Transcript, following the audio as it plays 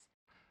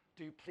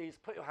Do please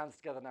put your hands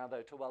together now,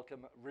 though, to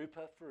welcome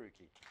Roopa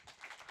Farooki.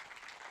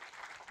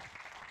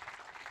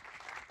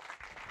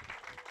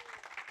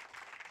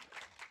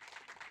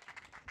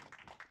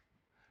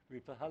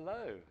 Roopa,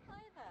 hello.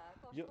 Hi there.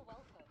 Gosh, You- well,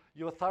 welcome.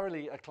 You were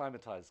thoroughly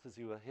acclimatized because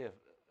you were here,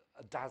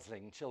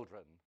 dazzling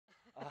children,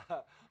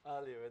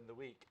 earlier in the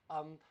week.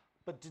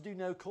 But did you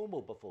know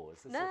Cornwall before?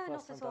 Is this your No,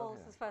 first not time at all. down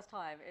This here? is the first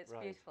time. It's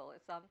Right. beautiful.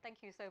 It's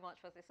thank you so much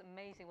for this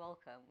amazing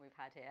welcome we've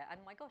had here.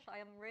 And my gosh, I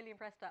am really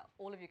impressed at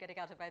all of you getting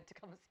out of bed to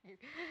come and see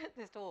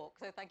this talk.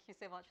 So thank you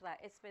so much for that.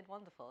 It's been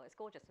wonderful. It's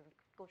gorgeous,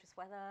 gorgeous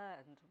weather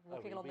and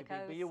walking along the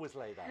coast. We always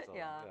lay that on.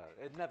 Yeah.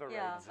 It never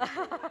Yeah. rains in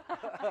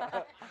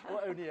Cornwall.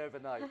 Or only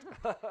overnight.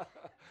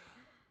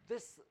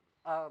 This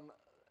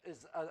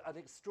is an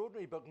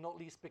extraordinary book, not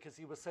least because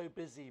you were so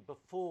busy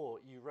before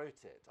you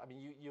wrote it. I mean,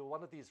 you're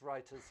one of these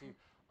writers who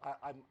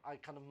I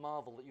kind of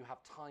marvel that you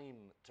have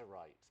time to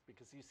write,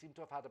 because you seem to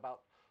have had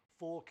about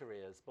 4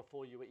 careers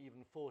before you were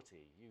even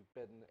 40. You've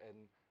been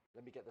in,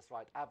 let me get this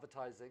right,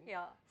 advertising,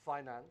 Yeah.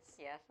 finance.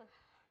 Yes.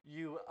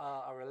 You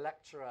are a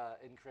lecturer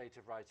in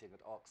creative writing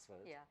at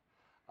Oxford. Yeah.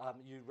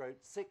 You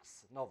wrote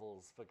 6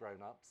 novels for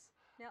grown-ups.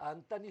 Yeah.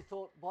 And then you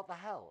thought, what the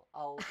hell?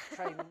 I'll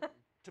train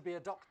to be a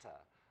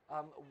doctor.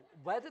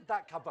 Where did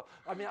that come from?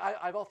 I mean,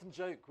 I've often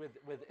joked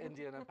with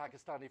Indian and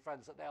Pakistani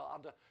friends that they are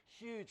under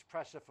huge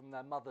pressure from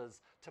their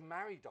mothers to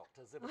marry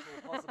doctors if at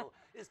all possible.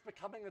 Is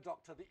becoming a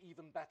doctor the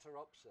even better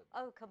option?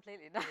 Oh,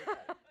 completely. No, no.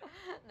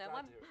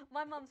 Glad to hear it.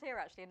 My mum's here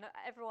actually, and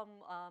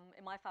everyone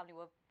in my family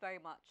were very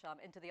much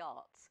into the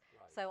arts.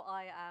 Right. So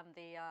I am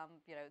the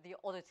the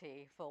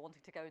oddity for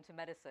wanting to go into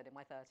medicine in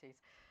my 30s.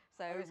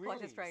 So Oh, it's quite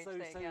a really? strange so,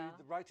 thing. So Yeah.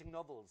 the writing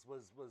novels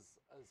was,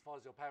 as far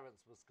as your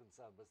parents was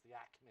concerned, was the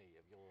acme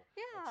of your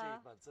Yeah.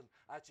 achievements, and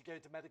actually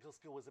going to medical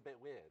school was a bit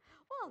weird.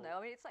 Well, no,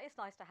 I mean, it's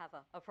nice to have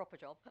a proper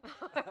job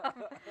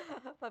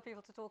for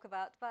people to talk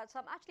about. But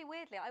actually,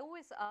 weirdly, I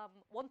always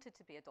wanted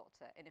to be a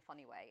doctor in a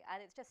funny way.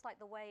 And it's just like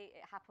the way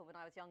it happened when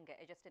I was younger,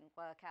 it just didn't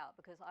work out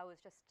because I was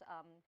just...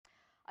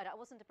 I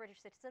wasn't a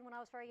British citizen when I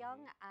was very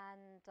young,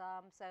 and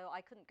so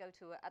I couldn't go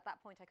to, at that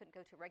point, I couldn't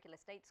go to a regular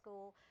state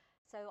school.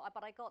 So,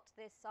 but I got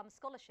this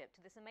scholarship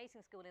to this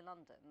amazing school in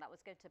London that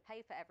was going to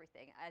pay for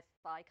everything if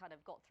I kind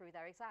of got through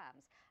their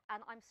exams. And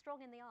I'm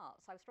strong in the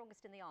arts. I was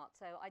strongest in the arts,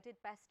 so I did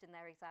best in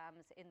their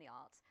exams in the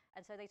arts.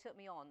 And so they took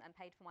me on and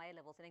paid for my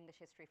A-levels in English,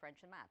 History,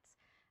 French and Maths.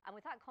 And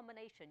with that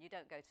combination, you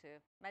don't go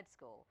to med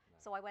school. No.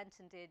 So I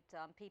went and did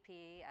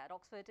PPE at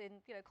Oxford,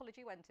 in college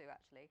you went to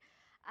actually,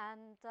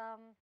 and.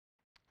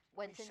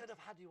 We should have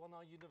had you on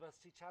our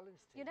university challenge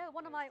team. You know,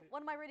 one of my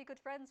really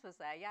good friends was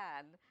there,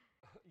 Jan.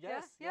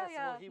 Yes.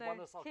 Well, he won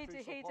us our crucial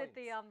points. He did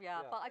the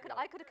but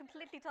I could have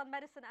completely done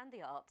medicine and the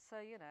arts. So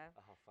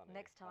funny,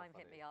 next time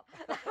hit me up.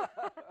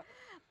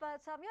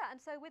 But and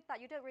so with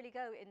that, you don't really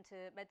go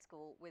into med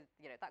school with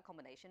that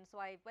combination. So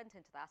I went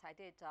into that. I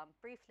did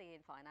briefly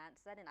in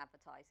finance, then in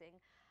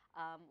advertising,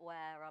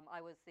 where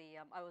I was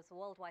the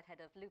worldwide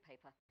head of Blue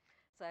Paper.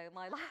 So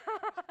my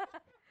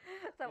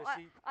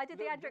I did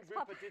the Andrex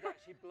Roopa did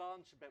actually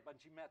blanch a bit when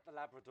she met the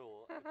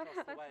Labrador across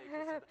the way.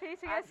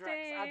 PTSD.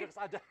 Andrex,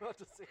 I don't want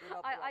to see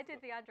another I did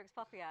the Andrex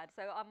puppy ad.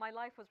 So my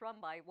life was run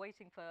by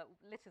waiting for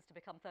litters to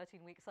become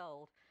 13 weeks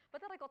old. But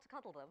then I got to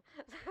cuddle them.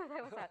 So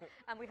there was that.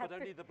 And we had but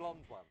only the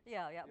blonde ones.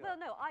 Yeah. Well,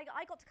 no,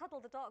 I got to cuddle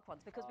the dark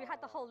ones because we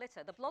had the whole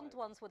litter. The blonde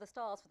ones were the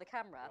stars for the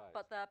camera,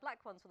 but the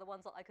black ones were the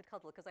ones that I could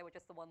cuddle because they were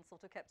just the ones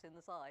sort of kept in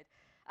the side.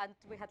 And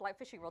we had like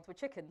fishing rods with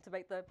chicken to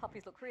make the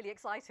puppies look really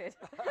excited.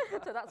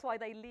 So that's why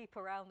they leap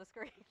around the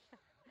screen.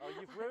 Oh,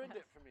 you've ruined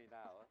it for me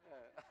now.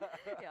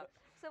 Yeah.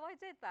 So I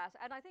did that,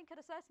 and I think at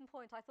a certain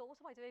point I thought,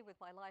 what am I doing with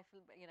my life?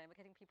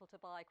 Getting people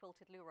to buy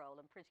quilted loo roll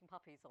and printing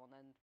puppies on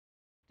and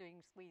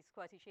doing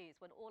squirty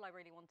cheese, when all I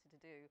really wanted to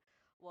do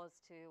was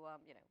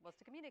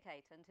to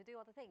communicate and to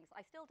do other things.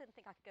 I still didn't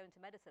think I could go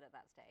into medicine at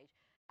that stage,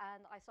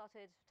 and I took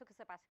a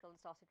sabbatical and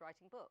started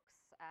writing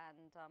books.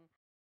 And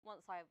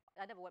once I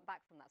never went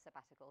back from that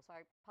sabbatical, so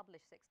I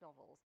published 6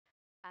 novels.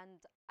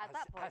 And at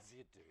that point, as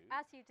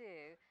you do,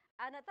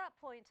 and at that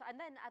point,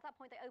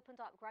 they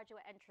opened up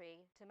graduate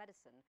entry to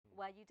medicine,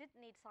 where you didn't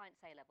need science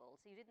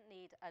A-levels, you didn't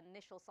need an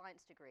initial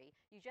science degree,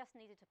 you just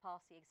needed to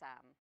pass the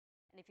exam.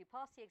 And if you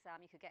passed the exam,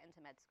 you could get into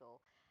med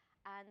school.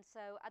 And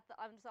so,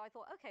 so I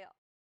thought, okay,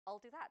 I'll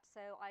do that.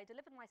 So I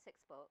delivered my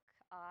 6th book.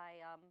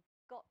 I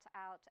got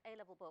out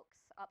A-level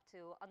books up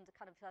to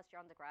kind of first year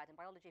undergrad in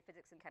biology,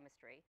 physics, and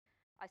chemistry.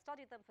 I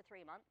studied them for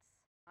 3 months.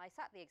 I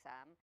sat the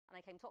exam and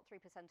I came top 3%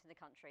 in the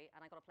country,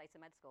 and I got a place in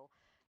med school.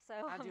 So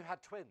and you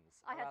had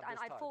twins. I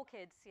had 4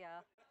 kids.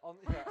 Yeah.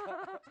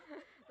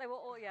 They were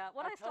all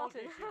When I started, told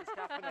you she was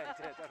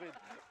caffeinated. I mean,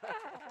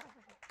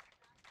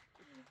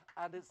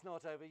 and it's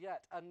not over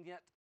yet. And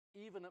yet,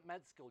 even at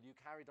med school, you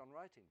carried on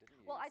writing, didn't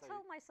you? Well, I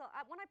told myself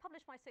when I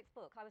published my 6th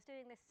book, I was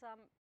doing this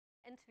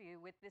interview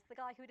with the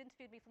guy who had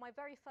interviewed me for my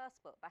very first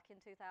book back in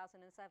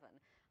 2007,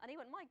 and he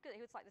went, "My good,"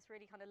 he was like this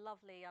really kind of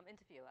lovely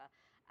interviewer,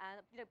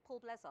 and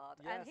Paul Blezard,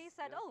 and he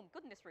said, "Oh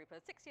goodness,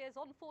 Rupert, 6 years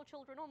on, 4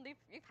 children on,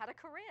 you've had a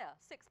career,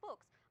 6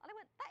 books," and I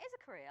went, "That is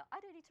a career. I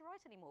don't need to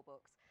write any more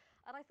books,"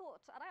 And I thought,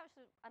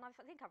 and I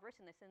think I've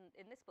written this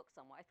in this book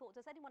somewhere. I thought,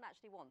 does anyone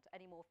actually want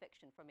any more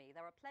fiction from me?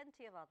 There are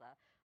plenty of other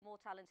more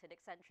talented,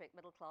 eccentric,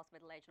 middle-class,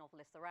 middle-aged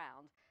novelists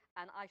around,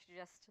 and I should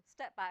just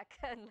step back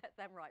and let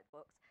them write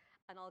books,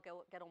 and I'll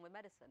get on with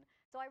medicine.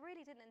 So I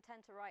really didn't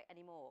intend to write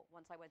anymore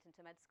once I went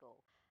into med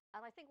school.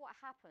 And I think what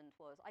happened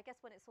was, I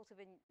guess when it's sort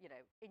of in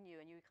you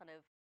and you kind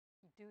of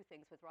do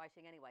things with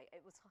writing anyway,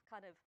 it was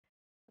kind of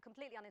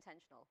completely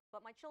unintentional.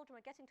 But my children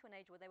were getting to an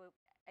age where they were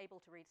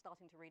able to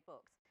starting to read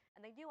books. And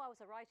they knew I was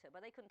a writer,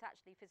 but they couldn't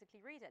actually physically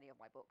read any of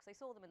my books. They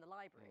saw them in the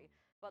library,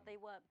 but they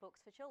weren't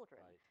books for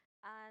children. Right.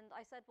 And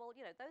I said, well,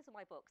 those are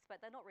my books, but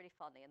they're not really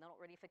funny and they're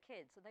not really for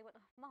kids. And they went,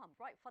 oh, Mum,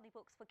 write funny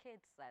books for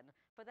kids then.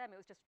 For them, it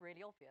was just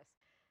really obvious.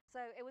 So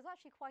it was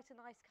actually quite a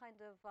nice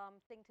kind of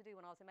thing to do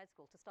when I was in med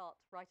school, to start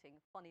writing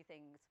funny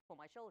things for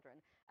my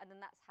children. And then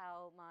that's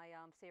how my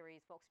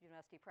series for Oxford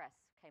University Press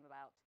came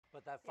about.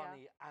 But they're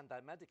funny and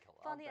they're medical,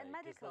 Funny aren't and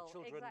they? 'Cause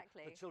medical,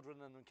 exactly. The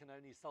children in them can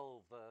only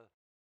solve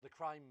the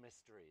crime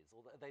mysteries,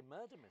 or are they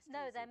murder mysteries?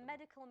 No, they're even?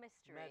 medical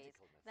mysteries.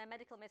 Medical mysteries. They're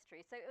medical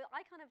mysteries. So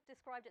I kind of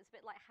described it as a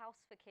bit like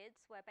House for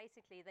Kids, where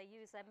basically they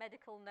use their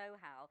medical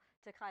know-how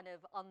to kind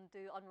of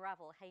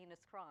unravel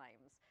heinous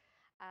crimes.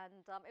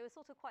 And it was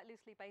sort of quite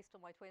loosely based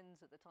on my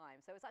twins at the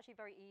time. So it was actually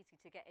very easy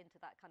to get into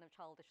that kind of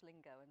childish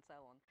lingo and so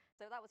on.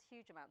 So that was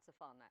huge amounts of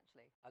fun,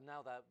 actually. And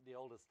now that the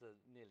oldest are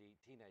nearly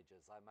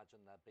teenagers, I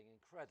imagine they're being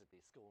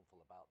incredibly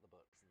scornful about the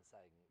books and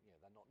saying,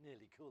 they're not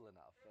nearly cool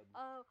enough.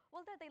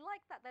 Well, they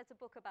like that there's a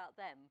book about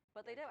them,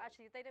 but they don't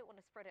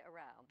want to spread it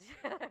around.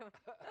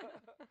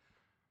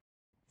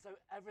 So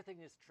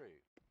everything is true.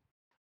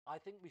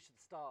 I think we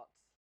should start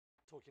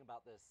talking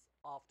about this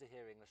after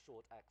hearing a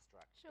short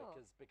extract. Sure.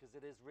 Because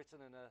it is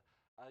written in a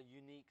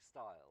unique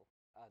style,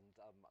 and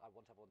I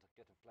want everyone to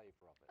get a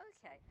flavour of it.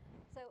 Okay,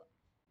 so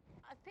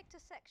I've picked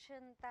a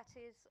section that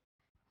is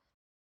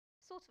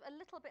sort of a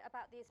little bit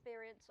about the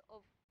experience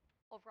of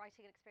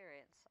writing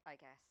experience, I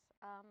guess.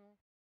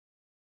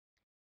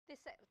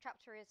 This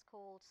chapter is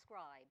called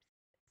Scribes.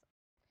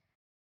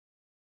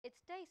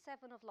 It's day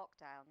 7 of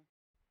lockdown.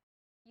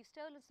 You've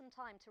stolen some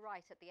time to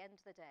write at the end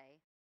of the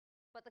day,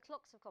 but the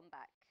clocks have gone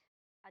back,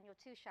 and you're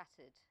too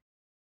shattered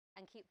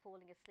and keep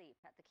falling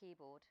asleep at the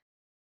keyboard.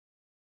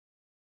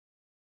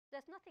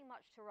 There's nothing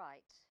much to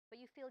write, but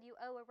you feel you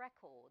owe a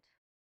record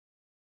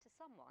to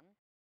someone.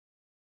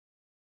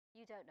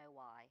 You don't know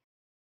why.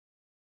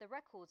 The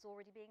record's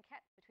already being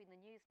kept between the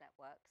news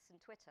networks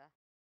and Twitter.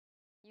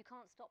 You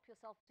can't stop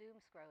yourself doom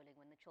scrolling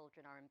when the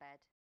children are in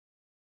bed.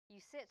 You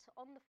sit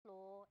on the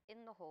floor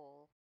in the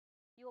hall,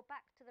 your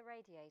back to the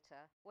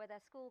radiator where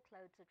their school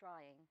clothes are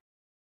drying,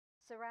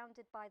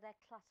 surrounded by their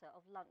clutter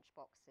of lunch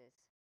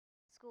boxes,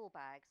 school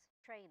bags,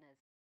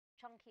 trainers,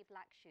 chunky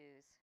black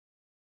shoes,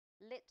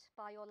 lit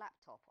by your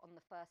laptop on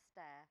the first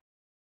stair.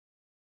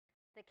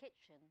 The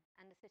kitchen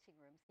and the sitting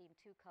room seem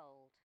too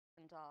cold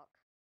and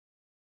dark.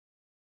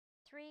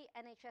 3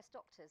 NHS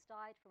doctors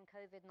died from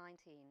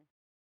COVID-19.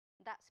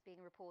 That's being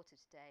reported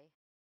today.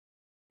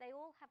 They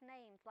all have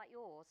names like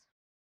yours.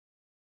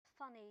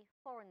 Funny,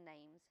 foreign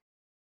names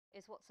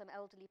is what some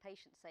elderly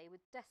patients say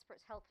with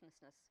desperate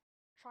helplessness,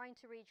 trying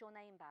to read your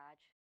name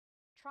badge,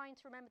 trying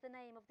to remember the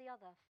name of the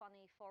other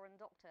funny foreign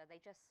doctor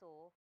they just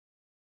saw.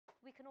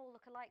 We can all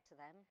look alike to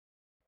them.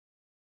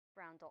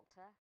 Brown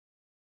doctor,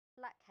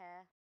 black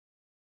hair,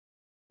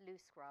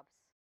 loose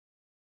scrubs.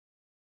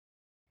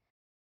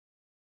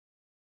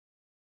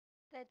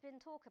 There'd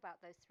been talk about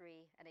those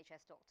 3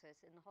 NHS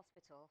doctors in the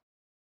hospital.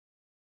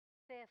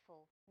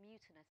 Fearful,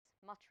 mutinous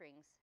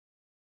mutterings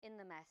in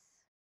the mess,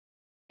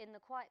 in the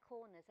quiet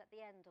corners at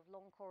the end of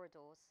long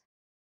corridors.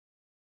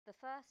 The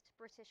first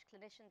British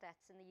clinician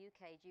deaths in the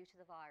UK due to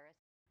the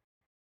virus.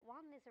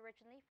 One is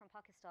originally from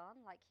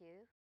Pakistan, like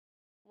you.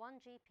 1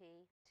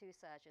 GP, 2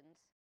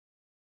 surgeons.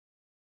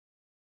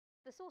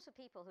 The sort of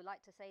people who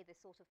like to say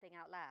this sort of thing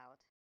out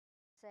loud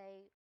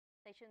say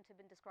they shouldn't have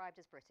been described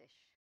as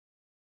British.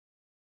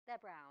 They're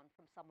brown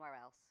from somewhere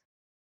else.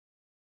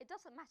 It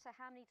doesn't matter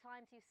how many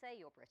times you say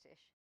you're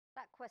British.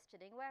 That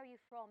questioning, where are you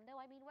from? No,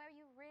 I mean, where are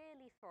you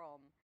really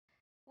from?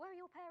 Where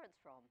are your parents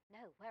from?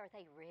 No, where are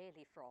they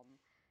really from?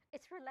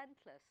 It's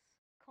relentless,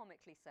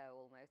 comically so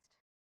almost.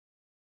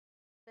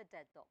 The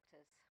dead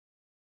doctors,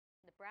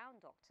 the brown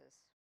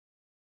doctors,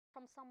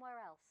 from somewhere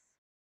else,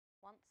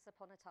 once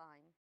upon a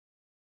time.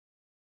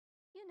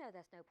 You know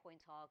there's no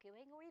point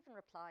arguing or even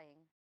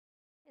replying.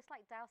 It's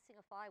like dousing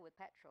a fire with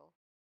petrol.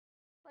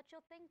 But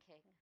you're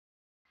thinking,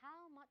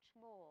 how much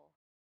more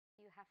do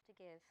you have to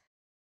give?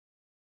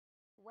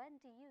 When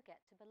do you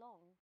get to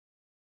belong?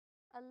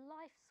 A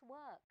life's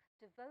work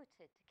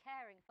devoted to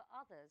caring for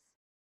others.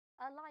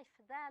 A life,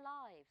 their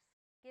lives,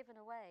 given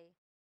away.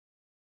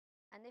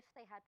 And if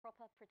they had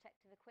proper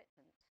protective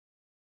equipment,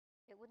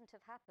 it wouldn't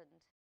have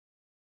happened.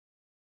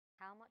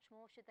 How much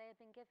more should they have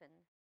been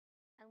given?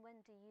 And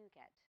when do you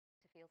get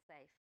to feel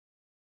safe?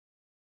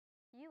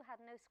 You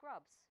had no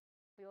scrubs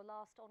for your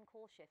last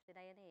on-call shift in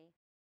A&E.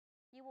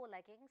 You wore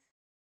leggings.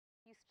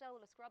 You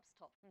stole a scrubs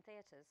top from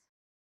theatres.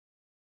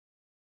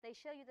 They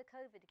show you the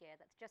COVID gear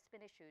that's just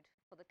been issued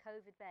for the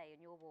COVID bay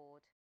in your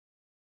ward.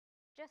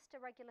 Just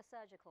a regular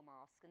surgical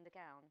mask and a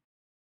gown.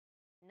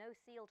 No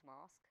sealed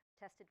mask,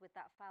 tested with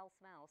that foul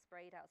smell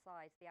sprayed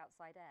outside the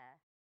outside air,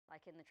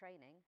 like in the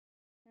training.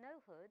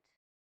 No hood,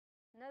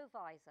 no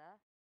visor,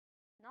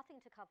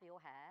 nothing to cover your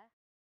hair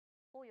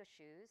or your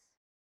shoes.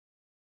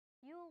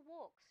 You'll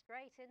walk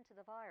straight into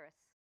the virus.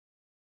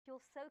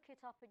 You'll soak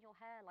it up in your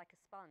hair like a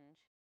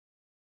sponge.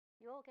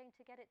 You're going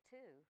to get it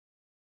too.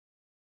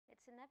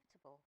 It's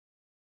inevitable.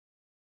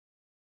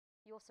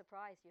 You're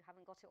surprised you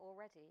haven't got it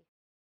already.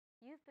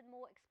 You've been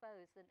more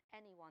exposed than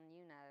anyone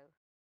you know,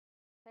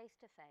 face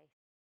to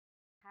face,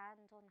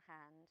 hand on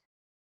hand,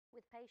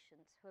 with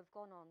patients who have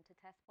gone on to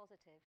test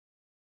positive.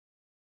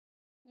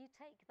 You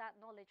take that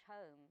knowledge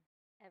home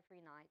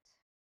every night.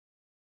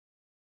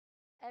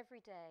 Every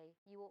day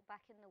you walk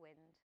back in the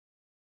wind,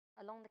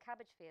 along the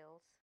cabbage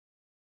fields,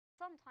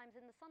 sometimes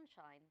in the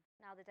sunshine,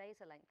 now the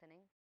days are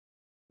lengthening.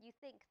 You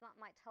think that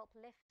might help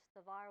lift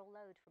the viral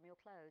load from your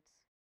clothes.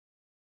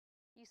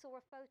 You saw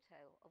a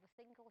photo of a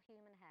single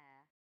human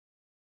hair,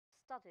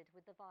 studded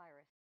with the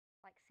virus,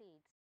 like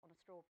seeds on a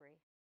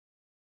strawberry.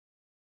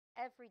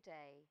 Every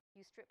day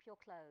you strip your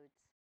clothes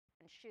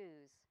and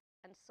shoes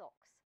and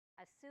socks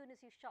as soon as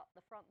you shut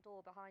the front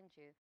door behind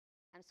you,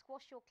 and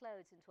squash your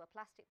clothes into a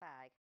plastic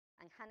bag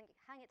and hang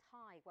it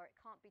high where it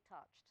can't be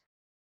touched,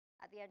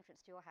 at the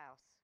entrance to your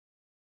house.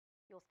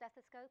 Your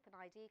stethoscope and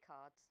ID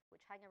cards,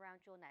 which hang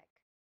around your neck,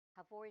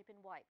 have already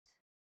been wiped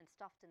and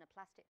stuffed in a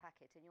plastic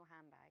packet in your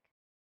handbag.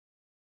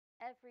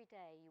 Every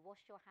day you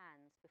wash your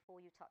hands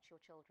before you touch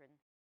your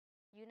children.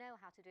 You know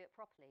how to do it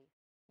properly.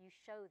 You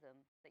show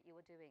them that you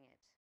are doing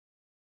it.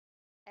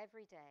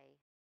 Every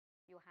day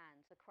your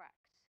hands are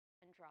cracked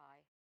and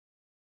dry.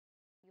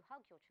 You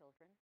hug your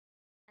children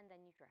and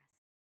then you dress.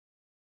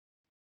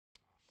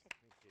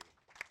 Thank you.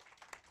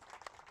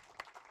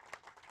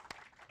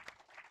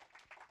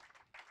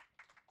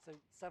 So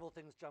several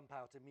things jump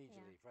out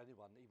immediately for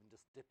anyone even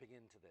just dipping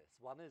into this.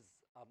 One is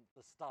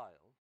the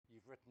style.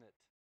 You've written it,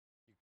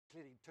 you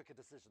clearly took a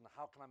decision,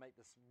 how can I make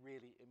this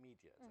really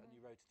immediate? And you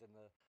wrote it in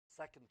the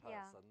second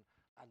person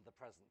and the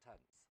present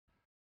tense.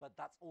 But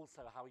that's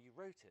also how you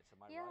wrote it, am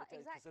I right?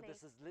 Yeah, exactly. So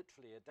this is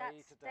literally a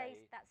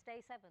day-to-day... That's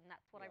day 7,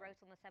 that's what I wrote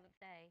on the 7th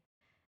day.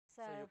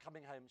 So you're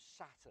coming home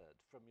shattered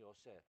from your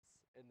shifts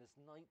in this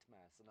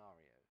nightmare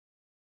scenario.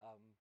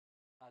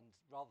 And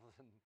rather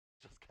than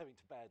just going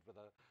to bed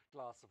with a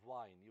glass of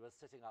wine, you were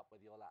sitting up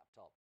with your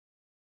laptop,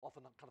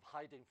 often kind of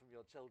hiding from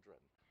your children,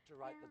 to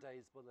write the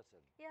day's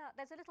bulletin. Yeah,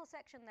 there's a little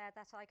section there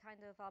that I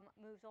kind of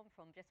moved on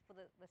from just for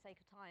the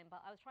sake of time, but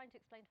I was trying to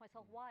explain to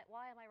myself, why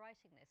am I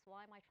writing this?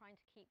 Why am I trying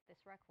to keep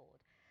this record?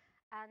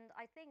 And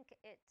I think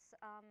it's,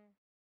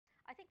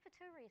 I think for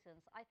 2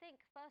 reasons. I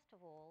think, first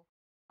of all,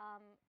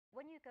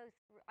 when you go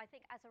through, I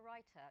think as a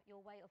writer,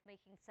 your way of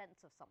making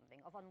sense of something,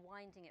 of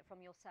unwinding it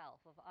from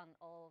yourself,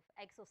 of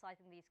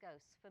exorcising these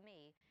ghosts, for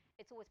me,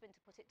 it's always been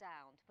to put it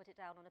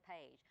down on a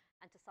page,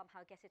 and to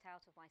somehow get it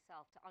out of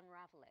myself, to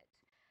unravel it.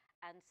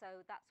 And so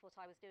that's what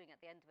I was doing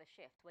at the end of a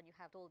shift, when you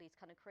have all these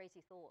kind of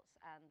crazy thoughts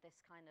and this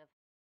kind of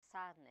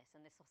sadness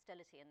and this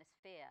hostility and this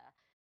fear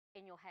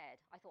in your head.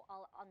 I thought,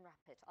 I'll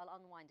unwrap it, I'll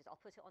unwind it, I'll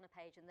put it on a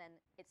page, and then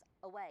it's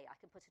away. I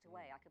can put it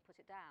away, I can put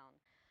it down.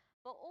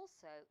 But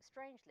also,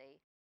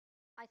 strangely,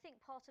 I think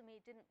part of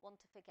me didn't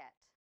want to forget,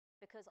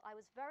 because I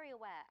was very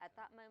aware at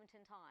that moment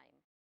in time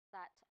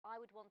that I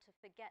would want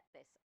to forget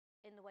this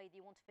in the way that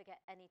you want to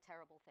forget any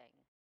terrible thing,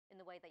 in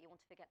the way that you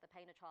want to forget the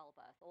pain of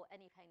childbirth, or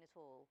any pain at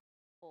all,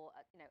 or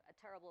a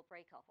terrible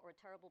breakup or a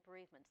terrible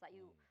bereavement, that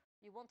you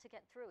want to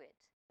get through it.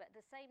 But at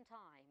the same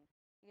time,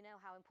 you know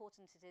how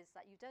important it is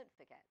that you don't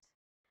forget.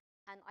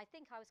 And I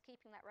think I was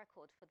keeping that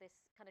record for this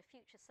kind of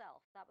future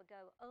self that would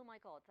go, oh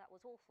my God, that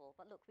was awful,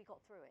 but look, we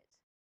got through it.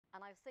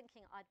 And I was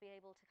thinking I'd be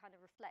able to kind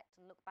of reflect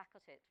and look back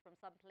at it from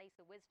some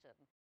place of wisdom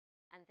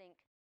and think,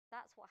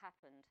 that's what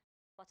happened,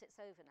 but it's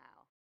over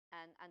now.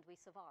 And we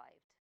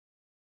survived,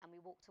 and we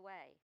walked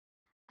away.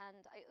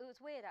 And it was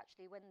weird,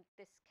 actually, when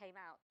this came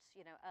out,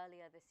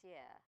 earlier this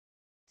year,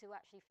 to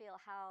actually feel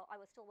how I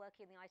was still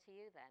working in the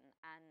ITU then,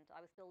 and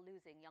I was still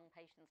losing young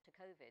patients to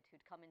COVID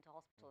who'd come into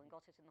hospital and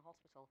got it in the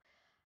hospital,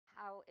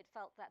 how it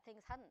felt that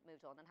things hadn't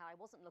moved on, and how I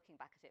wasn't looking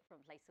back at it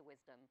from a place of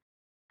wisdom,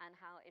 and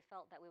how it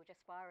felt that we were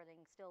just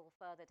spiraling still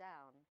further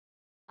down.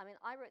 I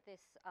mean, I wrote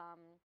this,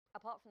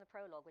 apart from the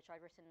prologue, which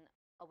I'd written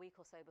a week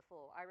or so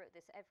before, I wrote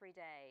this every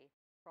day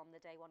from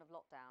the day 1 of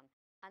lockdown.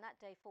 And at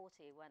day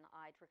 40, when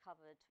I'd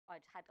recovered,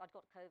 I'd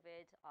got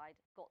COVID, I'd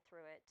got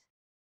through it,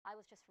 I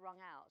was just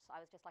wrung out.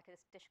 I was just like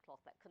this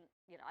dishcloth that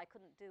I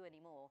couldn't do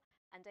anymore.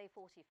 And day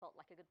 40 felt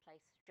like a good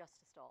place just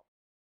to stop,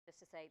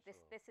 just to say,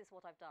 this is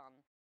what I've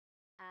done.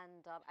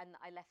 And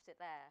I left it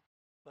there.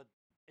 But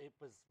it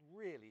was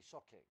really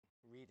shocking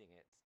reading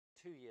it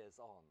 2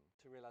 years on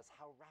to realise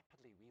how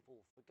rapidly we've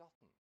all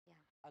forgotten. Yeah.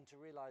 And to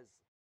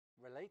realise,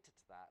 related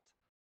to that,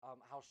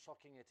 how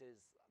shocking it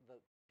is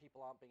that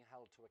people aren't being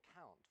held to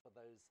account for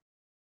those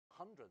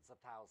hundreds of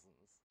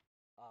thousands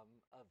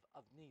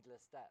of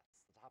needless deaths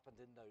that happened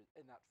in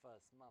that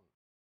first month.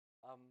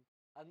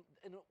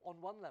 And on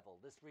one level,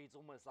 this reads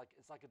almost like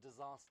it's like a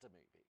disaster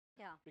movie.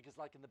 Yeah. Because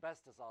like in the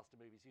best disaster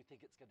movies, you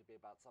think it's going to be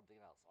about something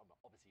else.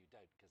 Obviously you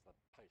don't, because the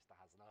poster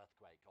has an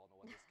earthquake on,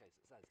 or in this case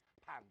it says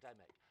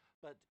pandemic.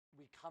 But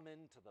we come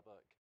into the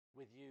book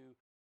with you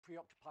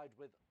preoccupied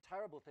with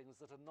terrible things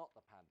that are not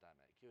the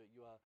pandemic.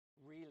 You are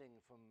reeling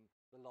from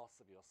the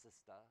loss of your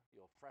sister,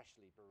 you're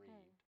freshly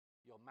bereaved,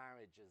 your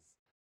marriage is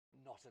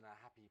not in a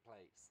happy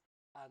place.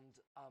 And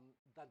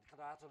then kind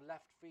of out of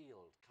left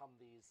field come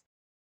these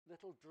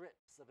little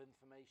drips of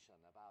information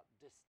about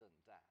distant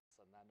deaths,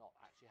 and they're not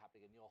actually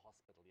happening in your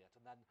hospital yet.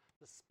 And then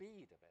the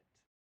speed of it.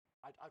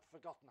 I'd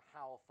forgotten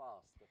how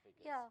fast the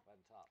figures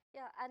went up.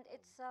 Yeah, and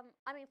it's,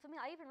 I mean, for me,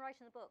 I even write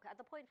in the book, at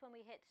the point when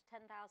we hit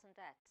 10,000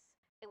 deaths,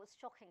 it was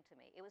shocking to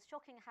me. It was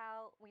shocking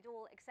how we'd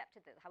all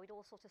accepted it, how we'd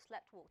all sort of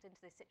sleptwalked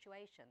into this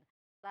situation,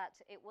 that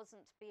it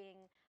wasn't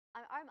being...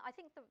 I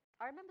think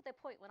I remember the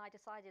point when I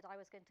decided I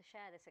was going to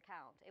share this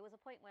account. It was a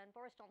point when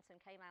Boris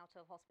Johnson came out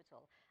of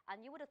hospital,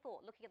 and you would have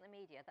thought, looking at the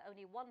media, that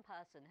only one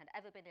person had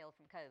ever been ill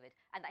from COVID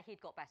and that he'd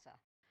got better.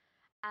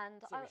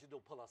 And so we should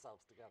all pull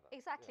ourselves together.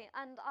 Exactly.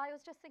 Yeah. And I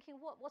was just thinking,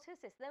 what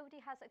is this?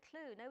 Nobody has a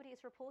clue. Nobody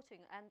is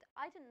reporting. And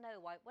I didn't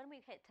know why, when we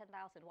hit 10,000,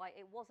 why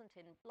it wasn't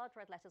in blood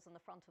red letters on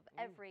the front of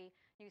every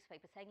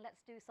newspaper saying,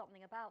 let's do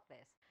something about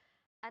this.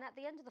 And at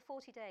the end of the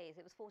 40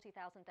 days, it was 40,000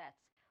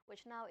 deaths,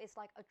 which now is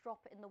like a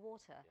drop in the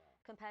water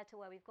compared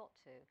to where we've got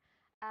to.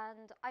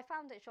 And I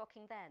found it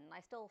shocking then, and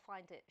I still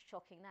find it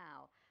shocking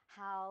now,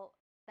 how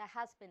there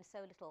has been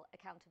so little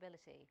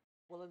accountability.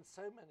 Well, and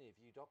so many of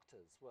you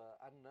doctors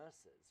and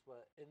nurses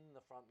were in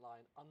the front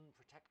line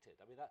unprotected.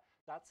 I mean,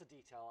 that's a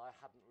detail I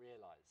hadn't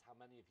realised, how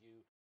many of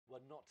you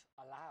were not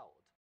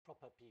allowed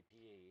proper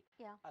PPE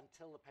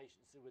until the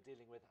patients who were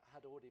dealing with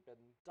had already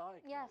been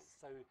diagnosed. Yes.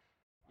 So,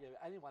 you know,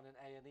 anyone in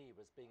A&E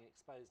was being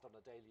exposed on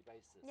a daily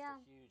basis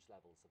to huge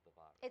levels of the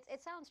virus.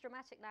 It sounds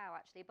dramatic now,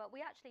 actually, but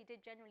we actually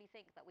did genuinely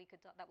think that we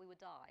would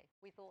die.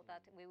 We thought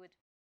that we would,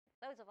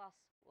 those of us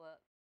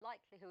were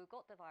likely who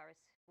got the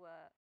virus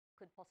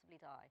could possibly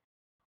die.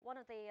 One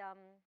of the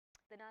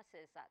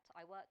nurses that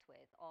I worked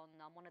with on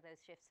one of those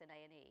shifts in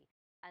A&E,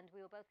 and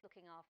we were both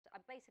looking after,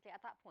 basically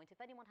at that point,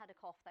 if anyone had a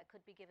cough that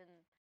could be given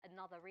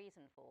another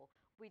reason for,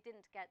 we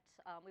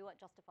weren't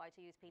justified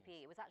to use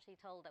PPE. It was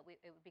actually told that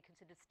it would be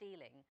considered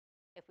stealing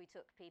if we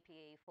took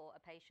PPE for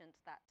a patient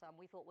that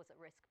we thought was at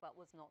risk but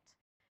was not,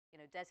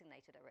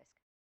 designated at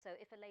risk. So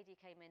if a lady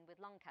came in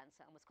with lung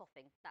cancer and was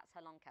coughing, that's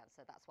her lung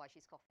cancer, that's why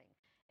she's coughing.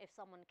 If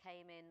someone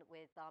came in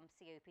with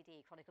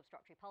COPD, chronic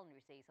obstructive pulmonary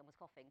disease, and was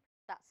coughing,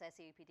 that's their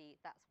COPD,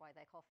 that's why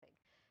they're coughing.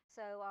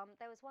 So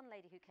there was one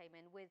lady who came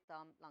in with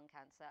lung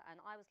cancer, and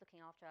I was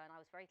looking after her, and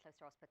I was very close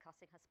to her. I was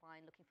percussing her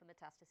spine, looking for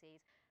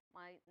metastases.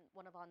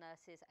 One of our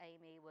nurses,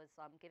 Amy, was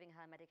giving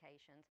her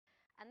medications.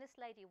 And this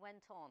lady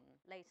went on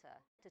later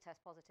to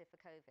test positive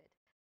for COVID.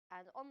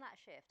 And on that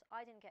shift,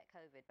 I didn't get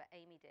COVID, but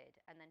Amy did,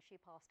 and then she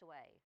passed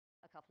away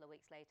a couple of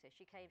weeks later.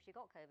 She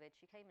got COVID,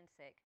 she came in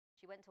sick,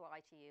 she went to our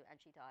ITU, and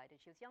she died. And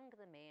she was younger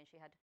than me, and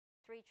she had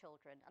 3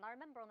 children. And I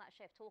remember on that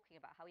shift talking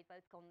about how we'd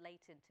both gone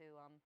late into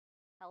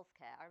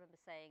healthcare. I remember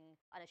saying,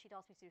 I know she'd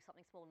asked me to do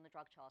something small in the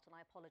drug chart, and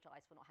I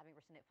apologised for not having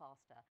written it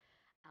faster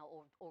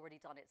or already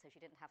done it, so she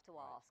didn't have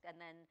to ask. And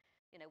then,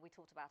 we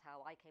talked about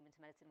how I came into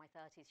medicine in my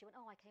 30s. She went,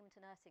 I came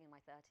into nursing in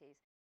my 30s.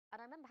 And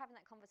I remember having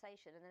that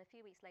conversation, and then a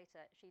few weeks later,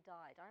 she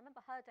died. I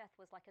remember her death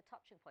was like a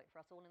touching point for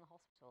us all in the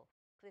hospital,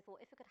 because we thought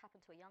if it could happen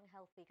to a young,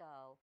 healthy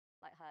girl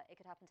like her, it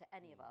could happen to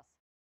any of us.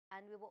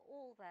 And we were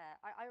all there.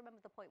 I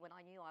remember the point when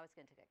I knew I was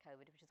going to get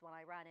COVID, which is when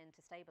I ran in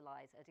to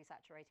stabilise a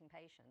desaturating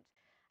patient,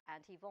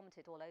 and he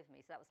vomited all over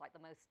me. So that was like the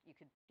most you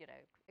could,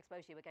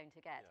 exposure you were going to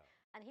get.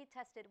 Yeah. And he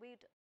tested,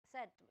 we'd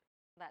said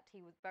that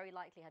he would very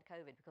likely had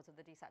COVID because of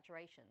the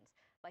desaturations,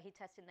 but he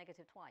tested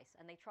negative twice,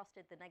 and they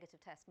trusted the negative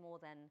test more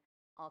than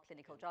our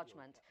clinical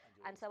judgment.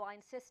 And so I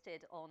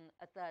insisted on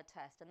a 3rd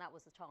test, and that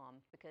was the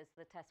charm, because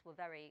the tests were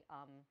very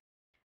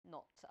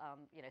not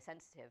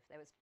sensitive. It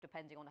was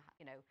depending on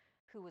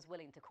who was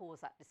willing to cause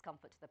that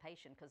discomfort to the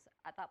patient, because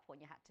at that point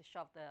you had to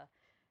shove the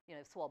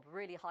swab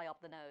really high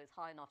up the nose,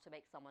 high enough to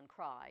make someone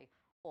cry,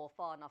 or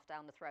far enough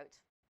down the throat,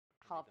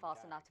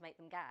 fast enough to make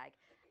them gag.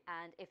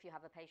 And if you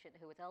have a patient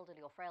who was elderly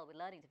or frail with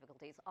learning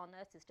difficulties, our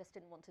nurses just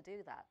didn't want to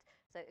do that.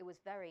 So it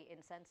was very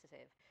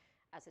insensitive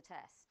as a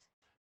test.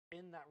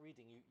 In that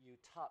reading, you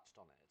touched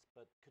on it,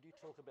 but could you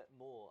talk a bit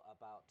more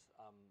about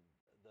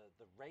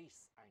the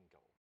race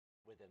angle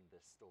within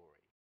this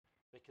story?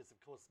 Because, of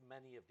course,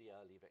 many of the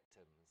early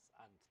victims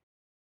and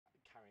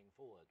carrying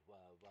forward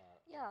were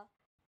yeah.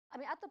 I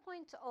mean, at the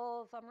point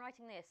of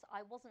writing this,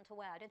 I wasn't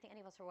aware, I don't think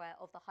any of us were aware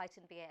of the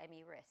heightened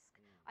BAME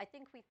risk. I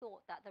think we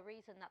thought that the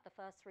reason that the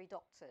first 3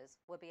 doctors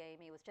were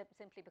BAME was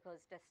simply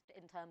because just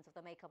in terms of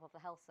the makeup of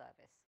the health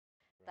service,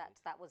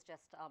 that was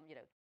just,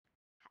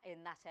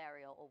 in that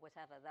area or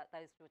whatever, that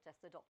those were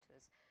just the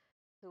doctors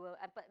who were,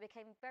 but it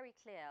became very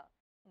clear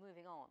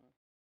moving on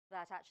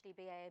that actually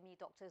BAME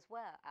doctors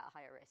were at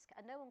higher risk,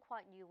 and no one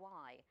quite knew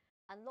why.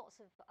 And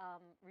lots of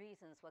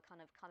reasons were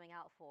kind of coming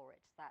out for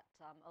it, that,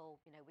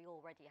 we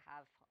already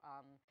have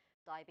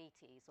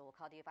diabetes or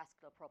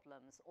cardiovascular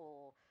problems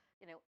or,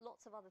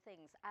 lots of other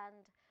things.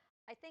 And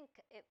I think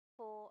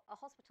for a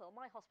hospital,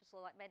 my hospital,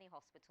 like many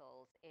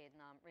hospitals in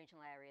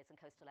regional areas and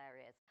coastal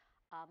areas,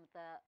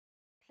 the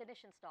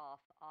clinician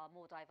staff are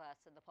more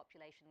diverse than the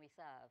population we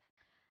serve.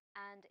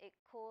 And it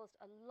caused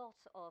a lot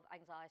of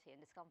anxiety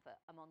and discomfort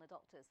among the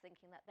doctors,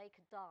 thinking that they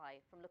could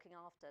die from looking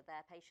after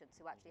their patients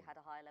who actually had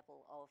a high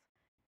level of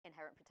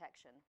inherent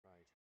protection.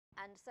 Right.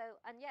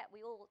 And yet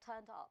we all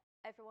turned up.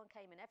 Everyone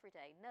came in every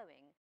day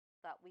knowing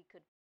that we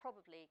could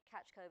probably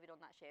catch COVID on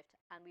that shift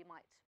and we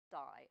might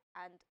die.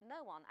 And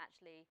no one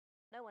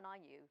I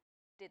knew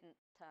didn't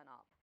turn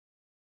up.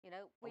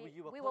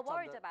 We were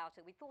worried about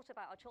it. We thought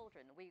about our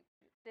children. We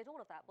did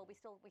all of that, but we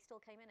still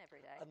came in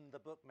every day. And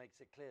the book makes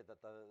it clear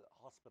that the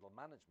hospital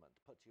management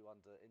put you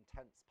under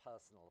intense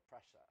personal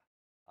pressure.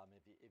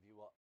 If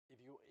you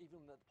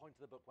even at the point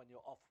of the book when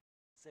you're off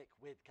sick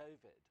with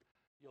COVID,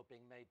 you're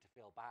being made to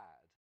feel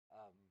bad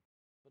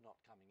for not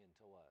coming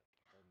into work.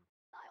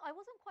 I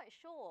wasn't quite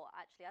sure,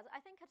 actually.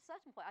 I think at a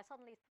certain point I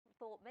suddenly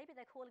thought maybe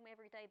they're calling me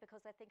every day because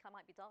they think I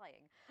might be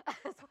dying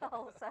as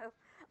well. So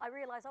I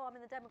realised, I'm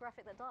in the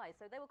demographic that dies.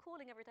 So they were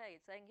calling every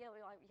day saying, yes,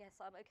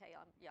 I'm okay.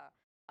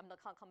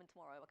 Can't come in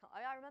tomorrow.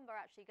 I remember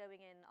actually going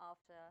in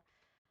after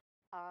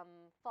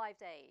 5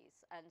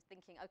 days and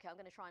thinking, okay, I'm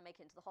going to try and make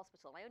it into the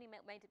hospital. I only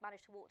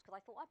managed to walk because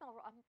I thought,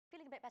 I'm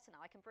feeling a bit better now.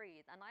 I can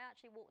breathe. And I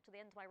actually walked to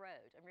the end of my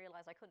road and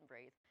realised I couldn't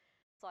breathe.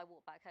 So I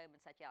walked back home and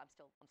said, I'm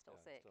still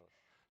sick.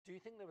 Do you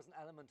think there was an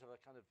element of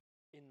a kind of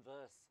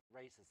inverse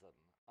racism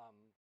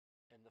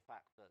in the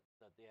fact that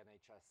the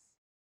NHS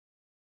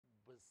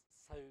was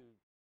so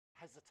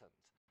hesitant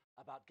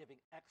about giving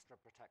extra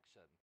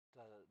protection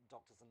to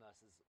doctors and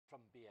nurses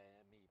from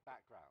BAME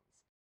backgrounds?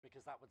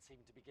 Because that would seem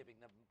to be treating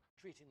them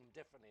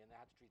differently, and they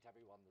had to treat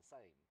everyone the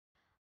same.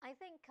 I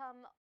think,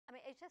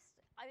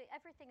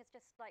 everything is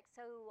just like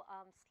so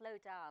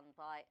slowed down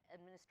by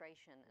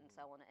administration and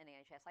so on at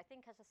NHS. I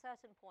think at a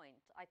certain point,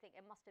 I think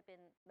it must have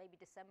been maybe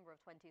December of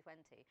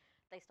 2020,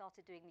 they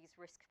started doing these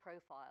risk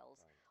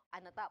profiles. Right.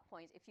 And at that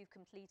point, if you've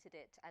completed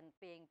it, and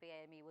being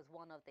BAME was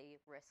one of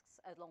the risks,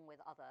 along with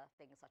other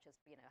things such as,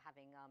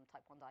 having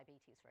type 1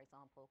 diabetes, for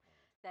example,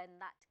 then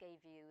that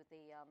gave you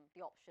the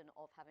option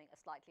of having a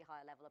slightly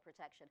higher level of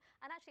protection.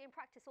 And actually, in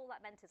practice, all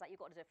that meant is that you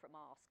got a different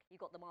mask. You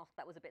got the mask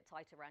that was a bit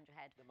tighter around your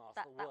head. The mask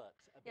that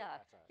worked a bit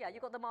better. Yeah,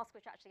 you got the mask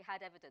which actually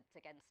had evidence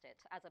against it,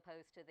 as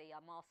opposed to the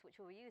mask which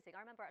we were using.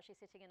 I remember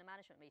actually sitting in a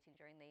management meeting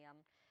during the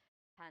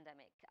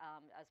pandemic.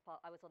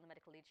 I was on the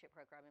medical leadership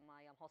program in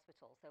my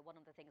hospital, so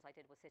one of the things I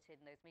did was sit in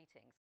those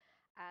meetings.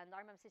 And I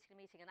remember sitting in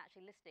a meeting and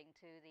actually listening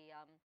to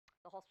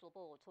the hospital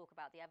board talk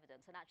about the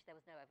evidence, and actually there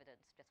was no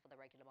evidence just for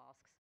the regular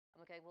masks. And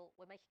we're going, well,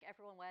 we're making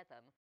everyone wear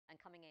them and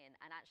coming in,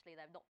 and actually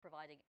they're not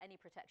providing any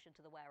protection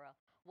to the wearer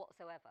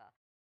whatsoever.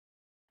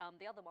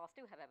 The other masks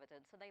do have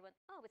evidence, and they went,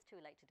 it's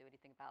too late to do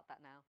anything about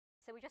that now.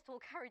 So we just all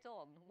carried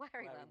on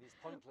wearing them.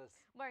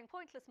 Wearing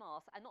pointless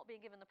masks and not being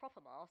given the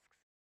proper masks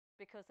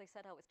because they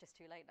said, it's just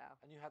too late now.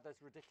 And you had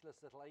those ridiculous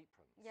little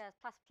aprons. Yeah,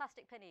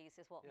 plastic pennies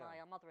is what my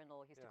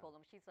mother-in-law used to call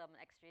them. She's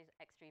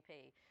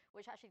ex-GP,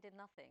 which actually did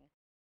nothing.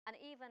 And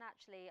even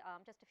actually,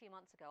 just a few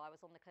months ago, I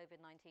was on the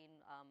COVID-19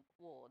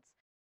 wards.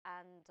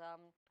 And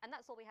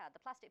that's all we had,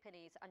 the plastic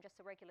pennies and just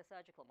a regular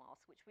surgical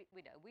mask, which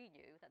we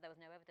knew that there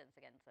was no evidence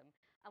against them.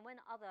 And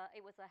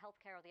it was a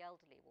healthcare of the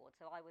elderly ward,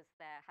 so I was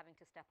there having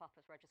to step up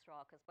as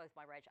registrar because both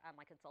my reg and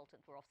my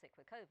consultant were off sick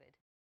with COVID,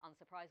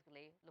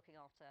 unsurprisingly looking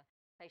after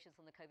patients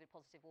on the COVID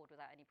positive ward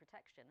without any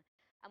protection.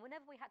 And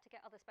whenever we had to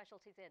get other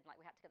specialties in, like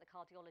we had to get the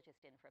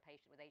cardiologist in for a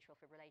patient with atrial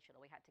fibrillation,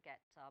 or we had to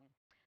get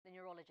the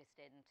neurologist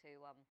in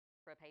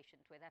for a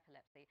patient with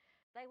epilepsy,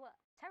 they were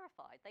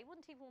terrified. They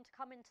wouldn't even want to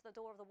come into the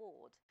door of the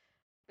ward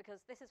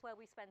because this is where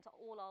we spent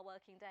all our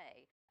working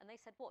day. And they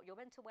said, what, you're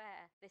meant to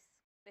wear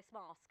this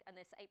mask and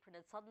this apron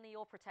and suddenly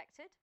you're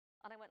protected?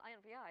 And I went,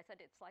 yeah. I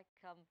said, it's like,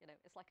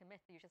 it's like a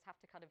myth. You just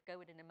have to kind of go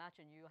in and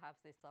imagine you have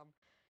this,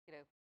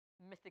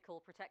 mythical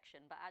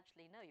protection, but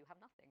actually, no, you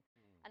have nothing.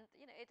 And,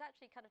 it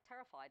actually kind of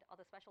terrified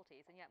other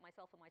specialties. And yet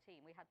myself and my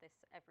team, we had this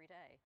every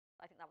day.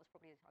 I think that was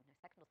probably,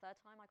 second or third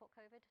time I got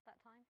COVID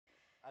that time.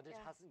 And it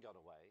hasn't gone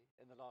away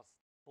in the last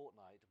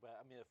fortnight, where,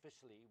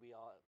 officially we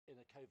are in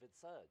a COVID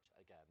surge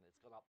again. It's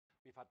gone up.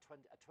 We've had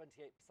a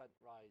 28%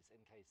 rise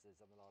in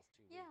cases in the last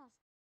 2 weeks.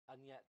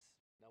 And yet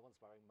no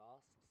one's wearing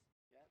masks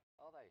yet,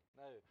 are they?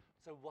 No.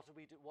 So what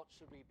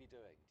should we be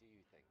doing, do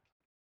you think?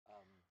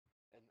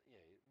 And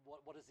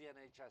what is the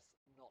NHS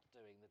not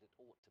doing that it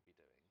ought to be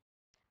doing?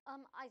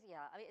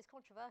 It's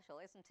controversial,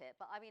 isn't it?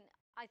 But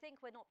I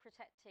think we're not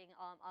protecting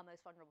our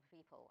most vulnerable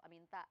people.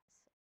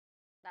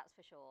 That's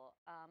for sure.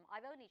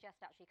 I've only just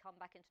actually come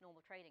back into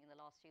normal training in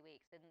the last 2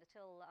 weeks. And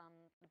until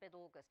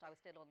mid-August, I was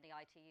still on the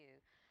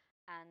ITU.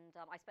 And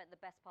I spent the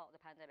best part of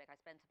the pandemic. I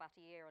spent about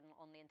a year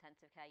on the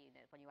intensive care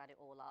unit when you add it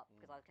all up,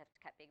 because I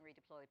kept being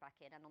redeployed back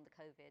in, and on the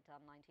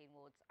COVID-19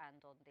 wards, and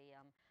on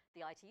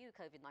the ITU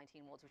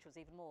COVID-19 wards, which was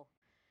even more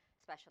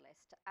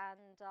specialist.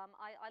 And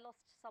I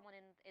lost someone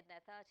in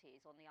their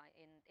 30s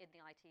in the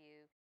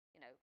ITU,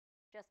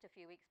 just a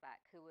few weeks back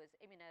who was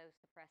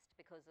immunosuppressed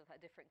because of a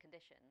different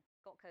condition,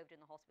 got COVID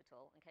in the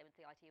hospital and came into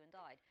the ITU and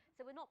died.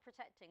 So we're not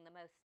protecting the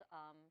most,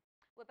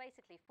 we're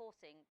basically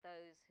forcing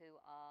those who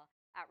are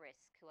at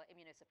risk, who are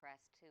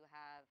immunosuppressed, who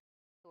are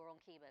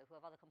on chemo, who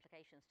have other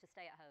complications, to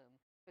stay at home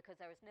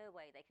because there is no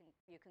way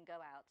you can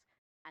go out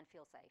and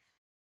feel safe,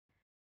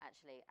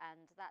 actually.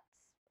 And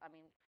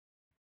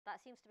that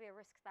seems to be a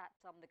risk that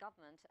the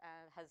government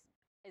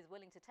is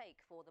willing to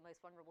take for the most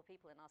vulnerable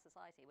people in our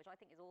society, which I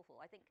think is awful.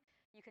 I think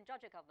you can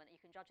judge a government,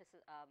 you can judge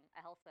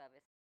a health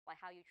service by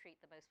how you treat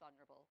the most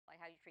vulnerable, by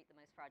how you treat the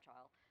most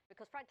fragile.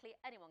 Because frankly,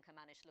 anyone can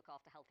manage to look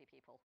after healthy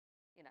people.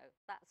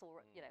 That's all.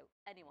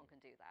 Anyone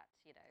can do that.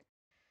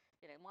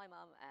 My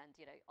mum and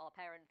our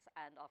parents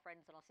and our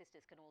friends and our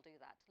sisters can all do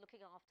that.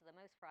 Looking after the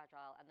most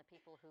fragile and the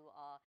people who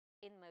are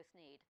in most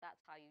need. That's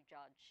how you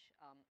judge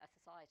a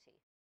society.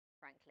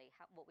 Frankly,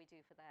 what we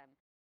do for them.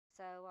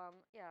 So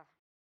yeah.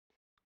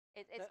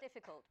 It's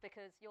difficult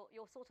because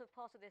you're sort of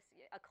part of this,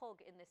 a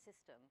cog in this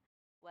system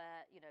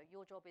where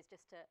your job is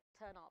just to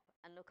turn up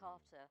and look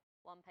after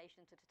one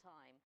patient at a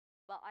time.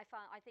 But I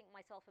think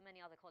myself and many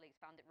other colleagues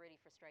found it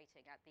really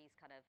frustrating at these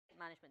kind of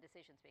management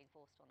decisions being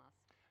forced on us.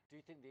 Do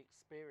you think the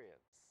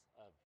experience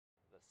of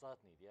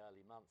certainly the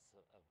early months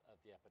of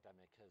the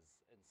epidemic has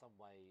in some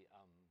way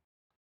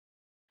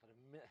kind of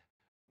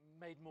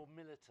made more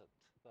militant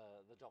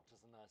the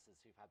doctors and nurses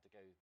who've had to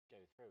go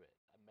through it,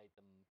 and made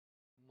them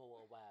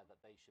more aware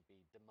that they should be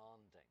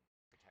demanding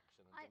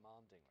protection and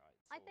demanding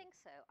rights? I think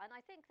so. And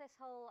I think this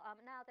whole,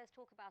 now there's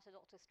talk about a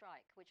doctor's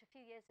strike, which a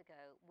few years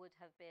ago would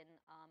have been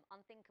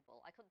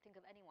unthinkable. I couldn't think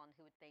of anyone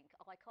who would think,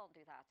 oh, I can't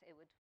do that. It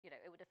would,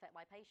 it would affect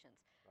my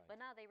patients. Right.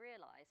 But now they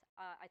realise,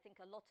 I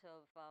think a lot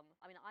of,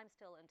 I'm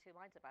still in two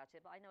minds about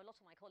it, but I know a lot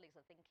of my colleagues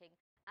are thinking,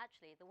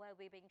 actually, the way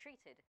we're being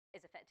treated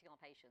is affecting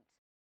our patients.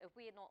 If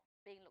we're not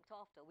being looked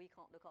after, we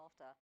can't look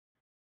after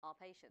our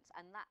patients.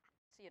 And that,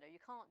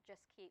 you can't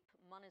just keep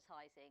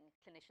monetising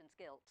clinicians'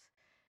 guilt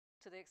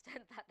to the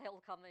extent that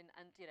they'll come in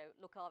and,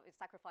 look after,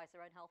 sacrifice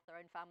their own health, their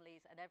own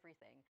families and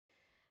everything.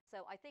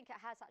 So I think it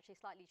has actually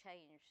slightly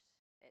changed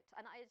it.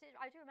 And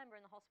I do remember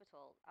in the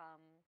hospital,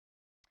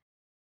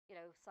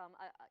 some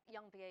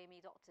young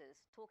BAME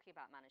doctors talking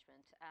about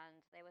management,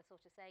 and they were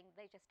sort of saying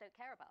they just don't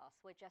care about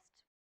us. We're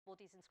just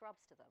bodies and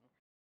scrubs to them.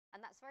 And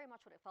that's very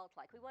much what it felt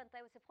like. There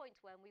was a point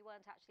when we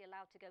weren't actually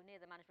allowed to go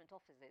near the management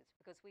offices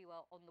because we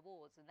were on the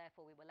wards and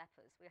therefore we were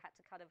lepers. We had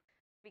to kind of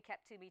be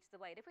kept 2 meters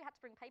away. And if we had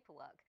to bring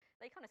paperwork,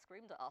 they kind of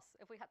screamed at us.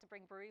 If we had to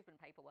bring bereavement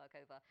paperwork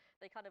over,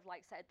 they kind of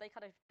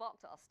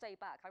barked at us, stay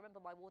back. I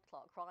remember my ward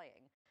clerk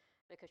crying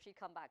because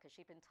she'd come back and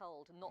she'd been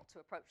told not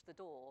to approach the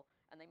door.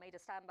 And they made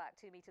us stand back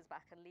 2 meters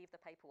back and leave the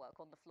paperwork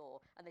on the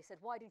floor. And they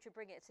said, why didn't you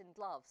bring it in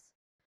gloves?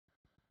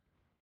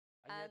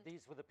 And yet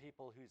these were the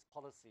people whose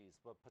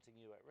policies were putting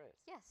you at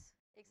risk. Yes,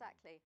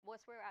 exactly.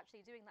 Whilst we were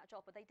actually doing that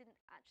job, but they didn't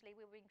actually,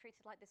 we were being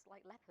treated like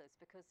lepers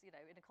because, in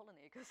a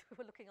colony, because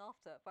we're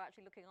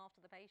actually looking after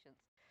the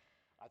patients.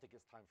 I think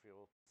it's time for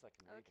your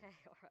second reading. Okay,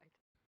 all right.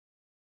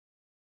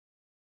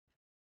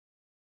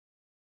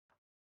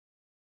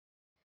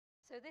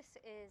 So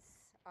this is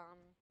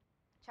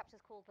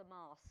chapter's called The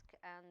Mask,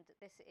 and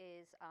this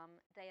is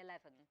day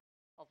 11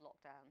 of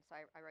lockdown. So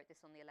I wrote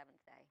this on the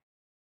 11th day.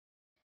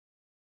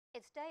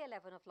 It's day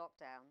 11 of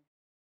lockdown.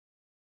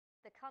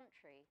 The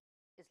country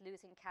is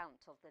losing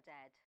count of the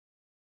dead.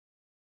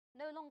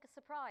 No longer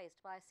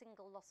surprised by a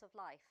single loss of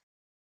life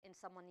in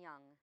someone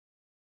young,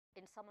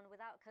 in someone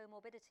without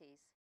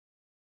comorbidities.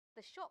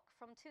 The shock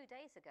from 2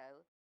 days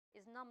ago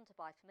is numbed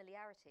by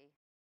familiarity.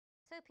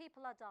 So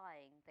people are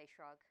dying, they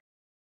shrug,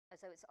 as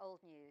though it's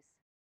old news.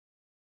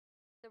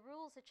 The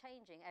rules are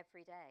changing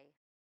every day.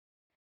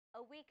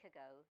 A week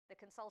ago, the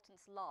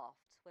consultants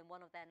laughed when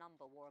one of their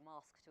number wore a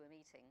mask to a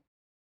meeting.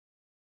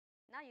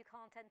 Now you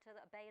can't enter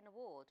a bay in a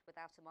ward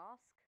without a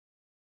mask,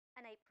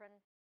 an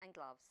apron and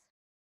gloves.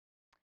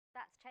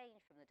 That's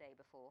changed from the day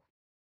before.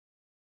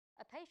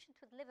 A patient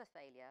with liver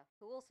failure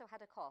who also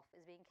had a cough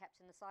is being kept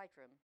in the side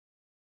room.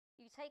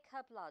 You take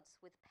her bloods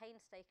with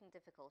painstaking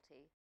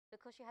difficulty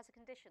because she has a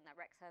condition that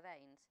wrecks her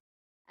veins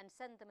and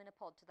send them in a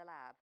pod to the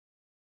lab.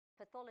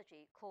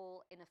 Pathology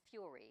call in a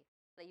fury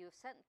that you have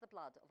sent the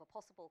blood of a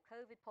possible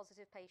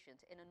COVID-positive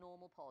patient in a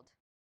normal pod.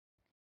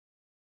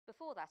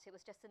 Before that, it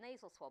was just the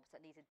nasal swabs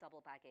that needed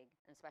double bagging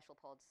and special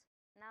pods.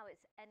 Now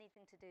it's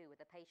anything to do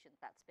with a patient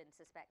that's been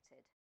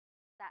suspected.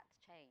 That's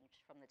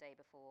changed from the day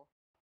before.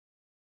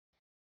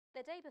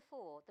 The day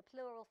before, the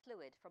pleural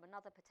fluid from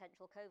another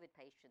potential COVID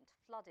patient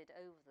flooded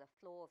over the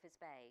floor of his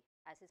bay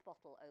as his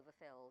bottle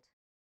overfilled.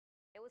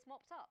 It was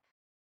mopped up,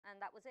 and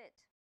that was it.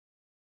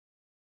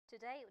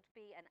 Today it would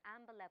be an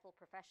amber-level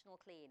professional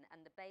clean,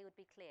 and the bay would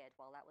be cleared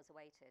while that was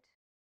awaited.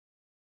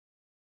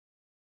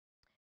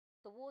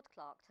 The ward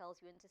clerk tells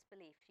you in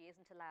disbelief she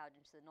isn't allowed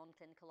into the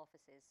non-clinical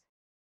offices.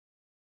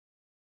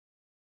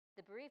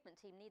 The bereavement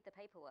team need the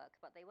paperwork,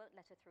 but they won't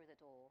let her through the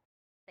door.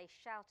 They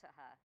shout at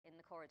her in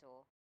the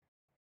corridor.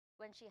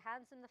 When she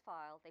hands them the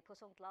file, they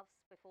put on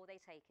gloves before they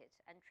take it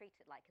and treat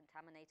it like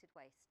contaminated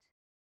waste.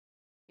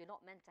 You're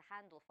not meant to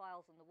handle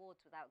files in the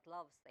wards without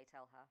gloves, they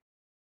tell her.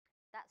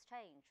 That's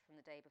changed from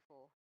the day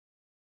before.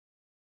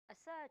 A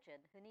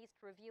surgeon who needs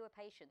to review a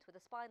patient with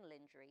a spinal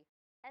injury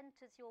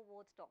enters your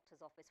ward's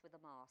doctor's office with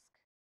a mask.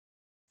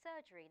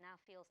 Surgery now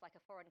feels like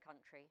a foreign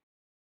country,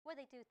 where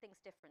they do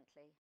things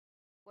differently,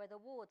 where the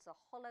wards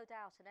are hollowed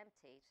out and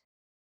emptied,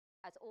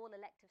 as all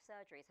elective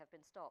surgeries have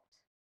been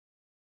stopped.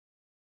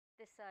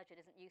 This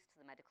surgeon isn't used to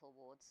the medical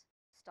wards,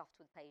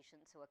 stuffed with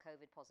patients who are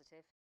COVID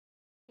positive.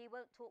 He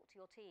won't talk to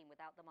your team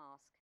without the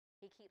mask.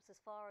 He keeps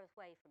as far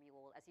away from you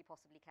all as he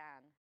possibly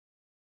can.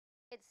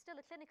 It's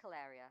still a clinical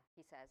area,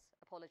 he says,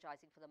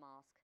 apologising for the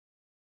mask,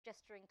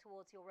 gesturing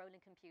towards your rolling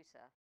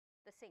computer,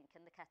 the sink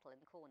and the kettle in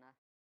the corner.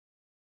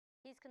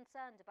 He's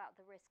concerned about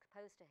the risk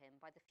posed to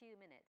him by the few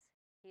minutes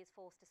he is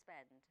forced to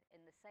spend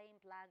in the same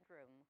bland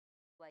room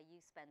where you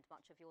spend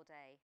much of your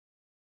day.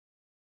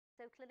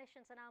 So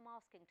clinicians are now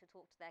masking to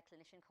talk to their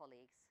clinician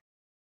colleagues.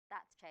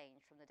 That's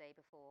changed from the day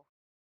before.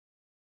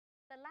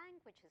 The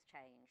language has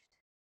changed.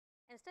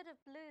 Instead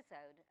of blue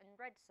zone and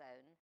red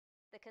zone,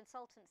 the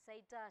consultants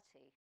say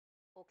dirty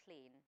or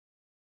clean.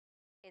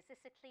 Is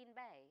this a clean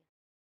bay?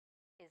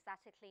 Is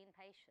that a clean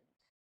patient?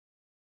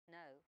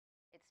 No,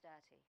 it's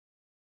dirty.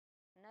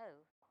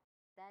 No,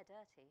 they're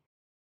dirty.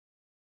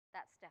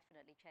 That's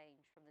definitely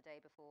changed from the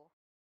day before.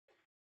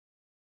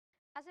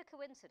 As a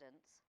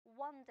coincidence,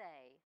 one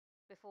day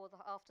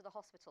after the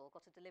hospital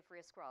got a delivery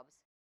of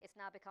scrubs, it's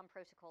now become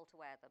protocol to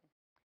wear them.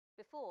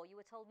 Before, you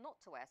were told not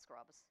to wear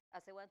scrubs,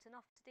 as there weren't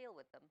enough to deal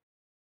with them,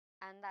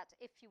 and that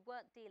if you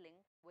weren't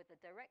dealing with a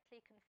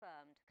directly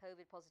confirmed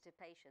COVID-positive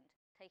patient,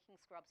 taking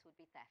scrubs would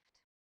be theft.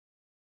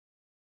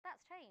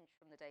 That's changed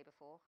from the day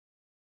before.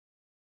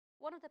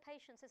 One of the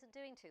patients isn't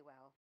doing too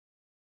well.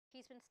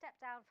 He's been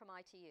stepped down from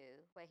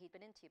ITU, where he'd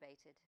been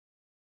intubated.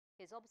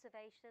 His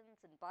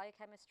observations and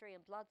biochemistry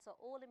and bloods are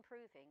all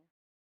improving.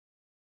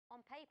 On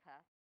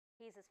paper,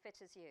 he's as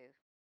fit as you,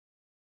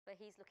 but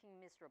he's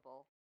looking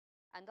miserable,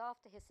 and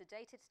after his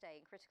sedated stay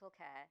in critical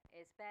care,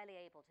 is barely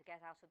able to get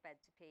out of bed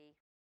to pee.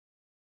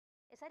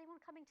 Is anyone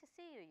coming to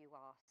see you, you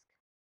ask?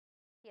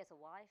 He has a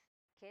wife,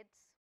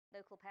 kids,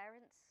 local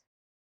parents?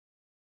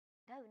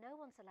 No, no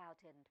one's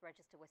allowed in,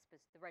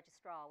 the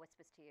registrar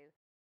whispers to you.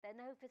 There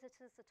are no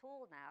visitors at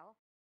all now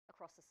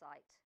across the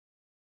site.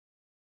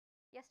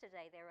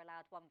 Yesterday they were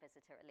allowed one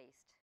visitor at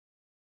least,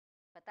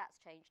 but that's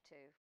changed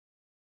too.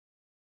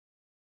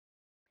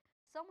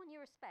 Someone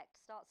you respect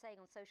starts saying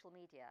on social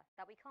media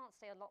that we can't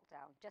stay on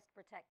lockdown just to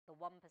protect the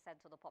 1%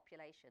 of the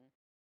population,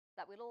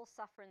 that we'll all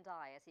suffer and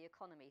die as the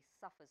economy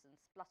suffers and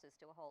splutters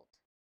to a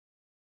halt.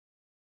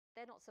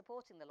 They're not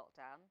supporting the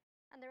lockdown,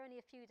 and they're only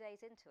a few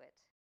days into it.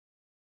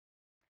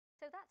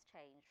 So that's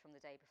changed from the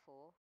day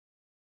before.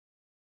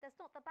 There's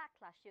not the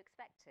backlash you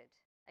expected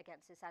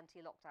against this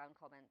anti-lockdown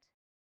comment.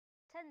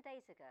 10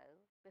 days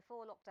ago,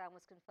 before lockdown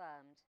was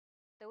confirmed,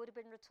 there would have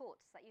been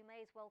retorts that you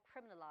may as well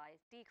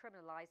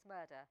decriminalise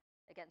murder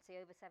against the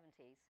over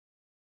 70s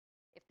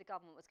if the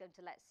government was going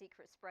to let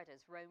secret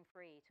spreaders roam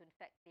free to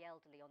infect the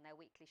elderly on their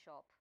weekly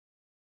shop.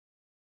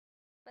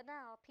 But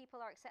now people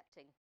are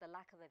accepting the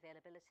lack of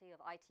availability of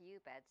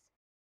ITU beds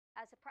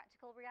as a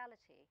practical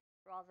reality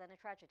rather than a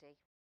tragedy.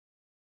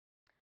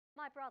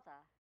 My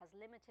brother has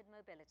limited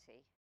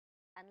mobility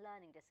and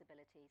learning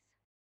disabilities.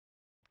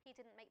 He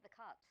didn't make the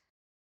cut.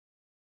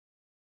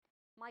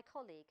 My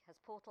colleague has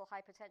portal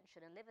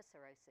hypertension and liver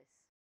cirrhosis.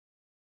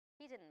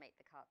 He didn't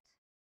make the cut.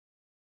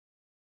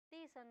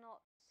 These are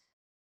not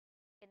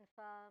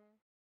infirm,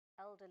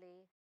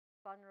 elderly,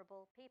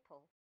 vulnerable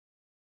people.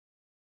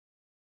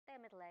 They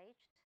are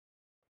middle-aged.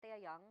 They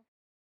are young.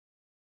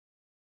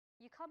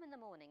 You come in the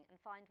morning and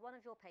find one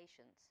of your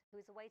patients who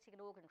is awaiting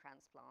an organ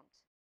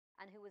transplant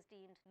and who was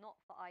deemed not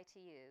for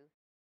ITU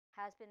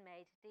has been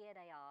made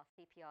DNAR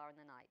CPR in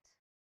the night.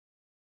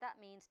 That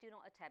means do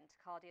not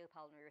attempt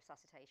cardiopulmonary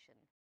resuscitation.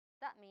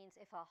 That means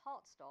if her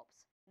heart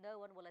stops,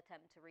 no one will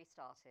attempt to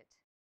restart it.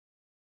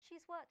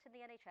 She's worked in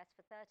the NHS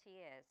for 30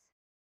 years.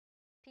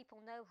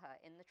 People know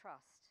her in the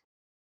trust.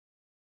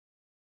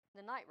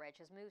 The night reg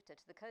has moved her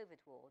to the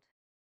COVID ward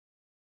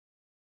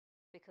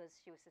because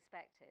she was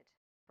suspected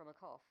from a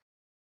cough.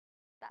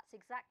 That's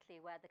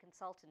exactly where the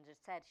consultant had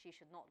said she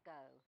should not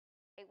go.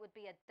 It would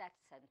be a death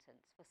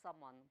sentence for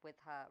someone with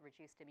her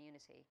reduced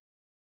immunity.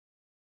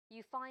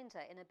 You find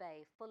her in a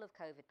bay full of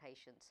COVID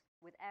patients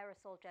with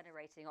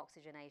aerosol-generating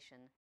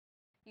oxygenation.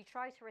 You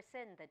try to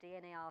rescind the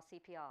DNAR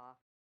CPR.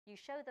 You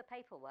show the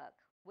paperwork,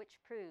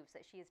 which proves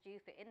that she is due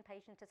for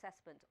inpatient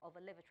assessment of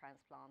a liver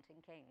transplant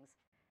in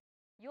King's.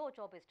 Your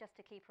job is just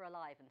to keep her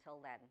alive until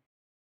then.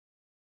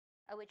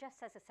 Oh, it just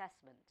says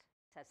assessment,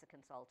 says the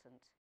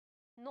consultant.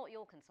 Not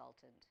your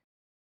consultant.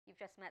 You've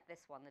just met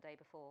this one the day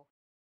before.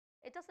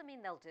 It doesn't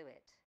mean they'll do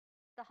it.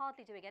 They're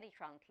hardly doing any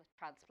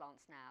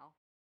transplants now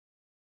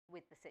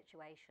with the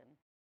situation.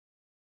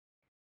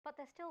 But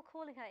they're still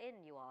calling her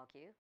in, you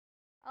argue.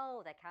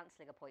 Oh, they're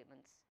cancelling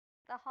appointments.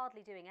 They're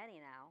hardly doing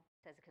any now,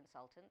 says a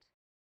consultant,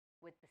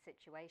 with the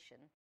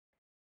situation.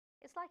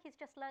 It's like he's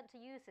just learnt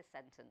to use this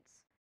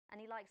sentence, and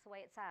he likes the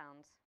way it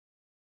sounds.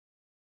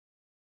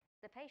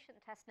 The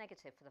patient tests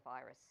negative for the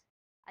virus,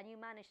 and you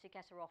manage to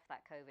get her off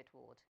that COVID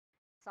ward.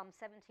 some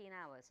 17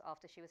 hours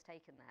after she was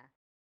taken there.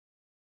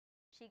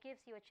 She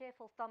gives you a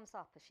cheerful thumbs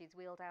up as she's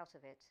wheeled out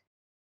of it,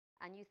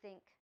 and you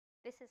think,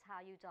 this is how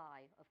you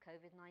die of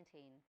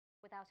COVID-19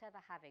 without ever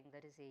having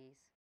the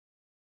disease.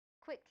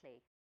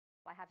 Quickly,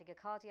 by having a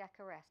cardiac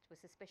arrest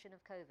with suspicion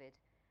of COVID,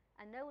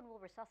 and no one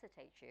will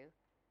resuscitate you,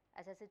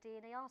 as there's a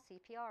DNAR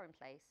CPR in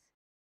place.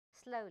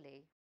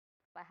 Slowly,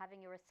 by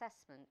having your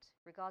assessment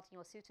regarding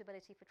your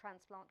suitability for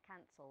transplant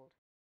cancelled,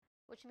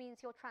 which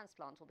means your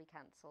transplant will be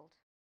cancelled,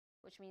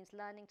 which means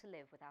learning to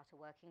live without a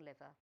working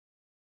liver.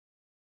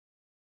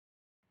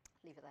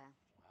 Leave it there.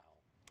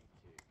 Wow, thank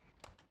you.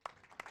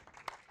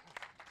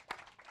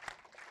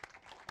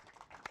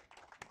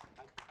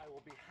 I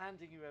will be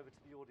handing you over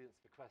to the audience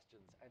for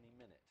questions any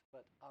minute,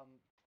 but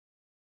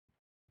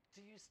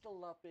do you still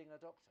love being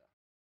a doctor?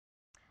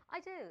 I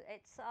do.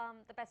 It's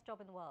the best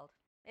job in the world.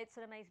 It's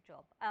an amazing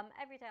job.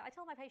 Every day, I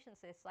tell my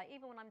patients this, like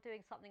even when I'm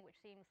doing something which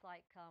seems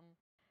like,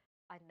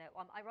 I don't know,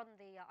 I'm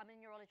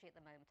in neurology at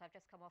the moment. I've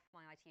just come off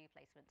my ITU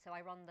placement. So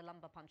I run the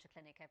lumbar puncture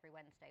clinic every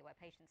Wednesday where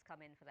patients come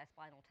in for their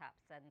spinal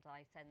taps, and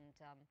I send,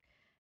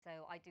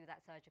 so I do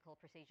that surgical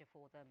procedure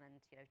for them,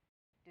 and, you know,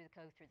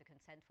 go through the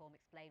consent form,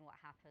 explain what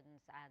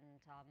happens, and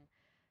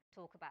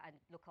talk about and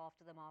look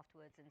after them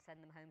afterwards and send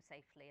them home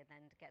safely, and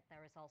then get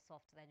their results off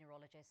to their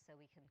neurologist so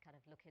we can kind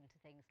of look into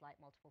things like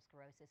multiple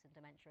sclerosis and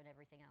dementia and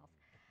everything else.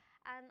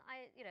 And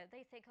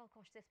they think, oh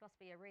gosh, this must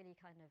be a really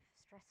kind of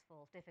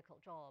stressful,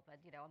 difficult job. And,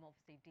 I'm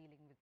obviously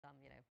dealing with,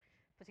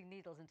 putting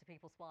needles into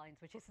people's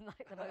spines, which isn't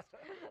like the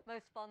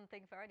most fun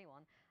thing for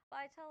anyone.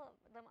 But I tell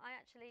them, I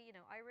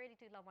really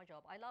do love my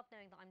job. I love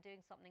knowing that I'm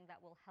doing something that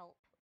will help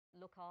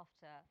look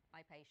after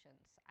my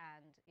patients,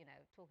 and,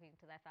 talking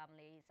to their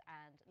families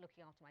and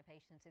looking after my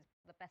patients is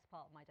the best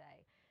part of my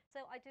day.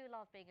 So I do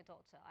love being a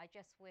doctor. I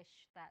just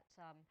wish that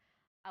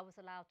I was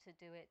allowed to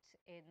do it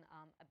in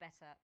a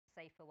better,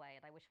 safer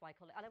way. And I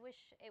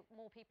wish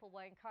more people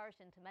were encouraged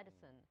into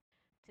medicine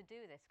to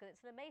do this, because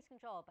it's an amazing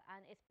job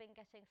and it's been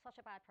getting such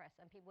a bad press,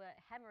 and people were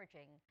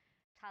hemorrhaging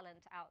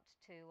talent out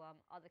to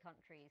other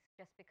countries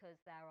just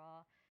because there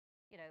are,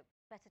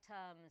 better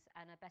terms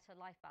and a better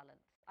life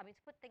balance. I mean,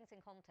 to put things in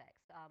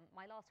context,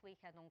 my last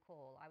weekend on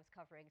call, I was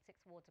covering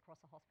 6 wards across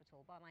a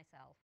hospital by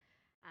myself,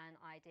 and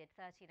I did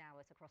 13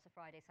 hours across a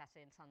Friday,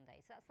 Saturday and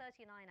Sunday. So that's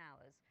 39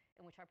 hours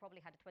in which I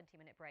probably had a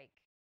 20-minute break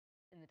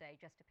in the day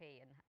just to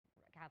pee and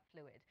have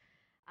fluid,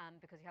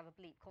 because you have a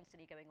bleep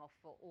constantly going off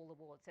for all the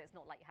wards. So it's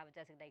not like you have a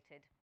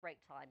designated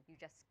break time, you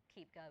just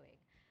keep going.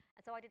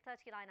 And so I did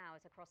 39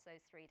 hours across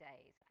those 3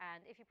 days.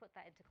 And if you put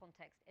that into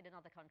context in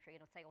another country,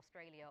 in, say,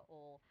 Australia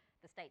or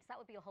the States, that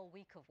would be a whole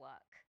week of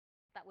work.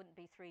 That wouldn't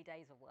be 3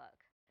 days of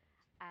work.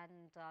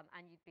 And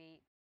you'd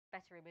be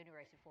better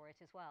remunerated for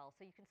it as well.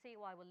 So you can see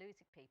why we're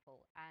losing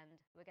people,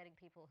 and we're getting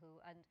people who,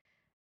 and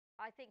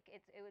I think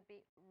it would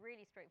be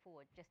really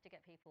straightforward just to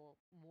get people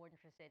more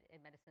interested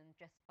in medicine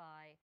just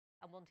by,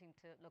 and wanting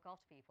to look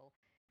after people,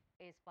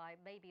 is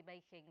by maybe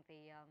making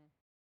the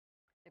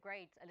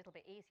grades a little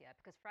bit easier,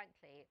 because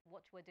frankly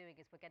what we're doing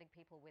is we're getting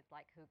people with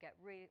who get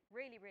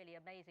really really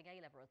amazing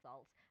A-level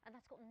results, and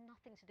that's got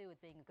nothing to do with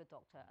being a good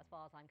doctor as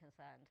far as I'm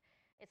concerned.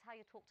 It's how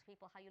you talk to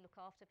people, how you look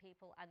after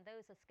people, and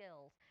those are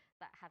skills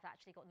that have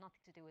actually got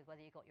nothing to do with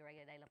whether you got your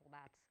A-level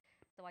maths.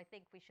 So I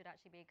think we should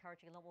actually be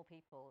encouraging a lot more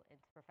people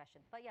into the profession.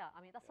 But yeah,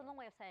 I mean, that's a long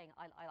way of saying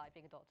I like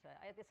being a doctor.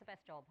 It's the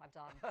best job I've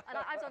done. And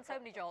I've done so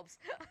many jobs.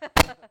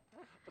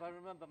 But I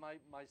remember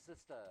my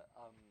sister,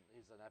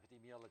 who's an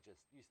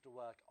epidemiologist, used to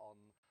work on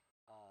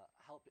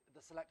the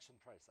selection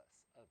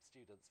process of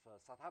students for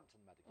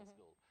Southampton Medical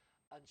School.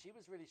 And she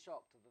was really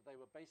shocked that they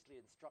were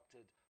basically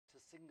instructed to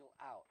single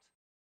out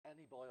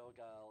any boy or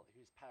girl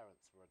whose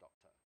parents were a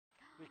doctor,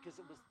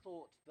 because it was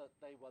thought that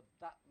they were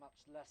that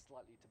much less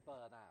likely to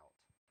burn out,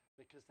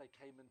 because they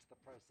came into the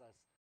process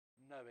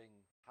knowing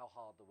how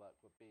hard the work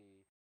would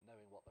be,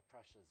 knowing what the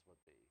pressures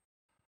would be.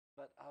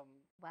 But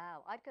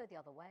wow, I'd go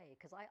the other way,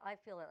 because I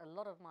feel that a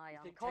lot of my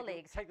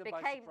colleagues take them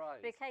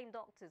became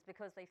doctors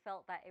because they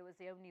felt that it was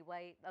the only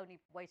way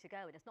to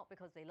go, and it's not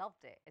because they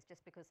loved it. It's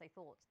just because they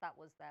thought that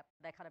was their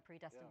kind of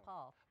predestined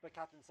path. But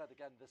Catherine said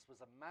again, this was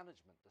a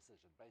management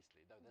decision,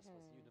 basically. No, this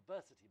was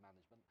university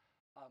management.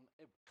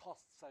 It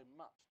costs so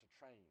much to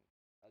train,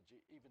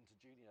 even to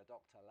junior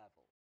doctor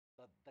level,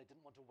 that they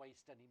didn't want to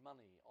waste any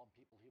money on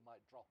people who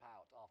might drop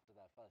out after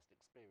their first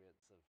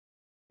experience of,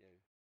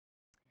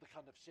 the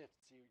kind of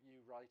shifts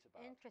you write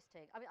about.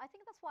 Interesting. I mean, I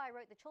think that's why I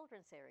wrote the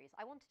children's series.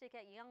 I wanted to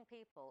get young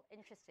people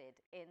interested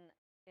in,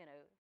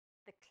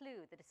 the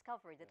clue, the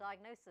discovery, the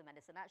diagnosis of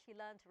medicine, actually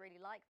learn to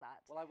really like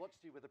that. Well, I watched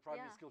you with the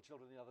primary school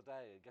children the other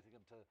day, and getting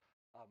them to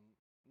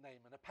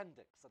name an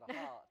appendix and a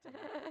heart and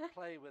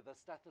play with a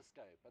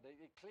stethoscope, and it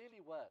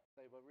clearly worked.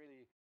 They were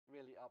really,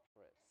 really up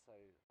for it. So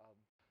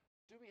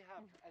do we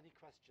have any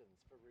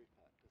questions for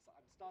Roopa? Because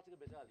I'm starting a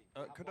bit early.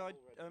 Could I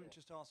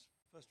just ask,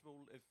 first of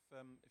all, if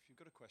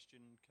you've got a question,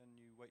 can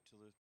you wait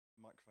till the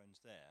microphone's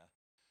there?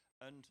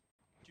 And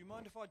do you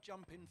mind if I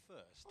jump in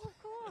first? Oh, of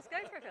course, go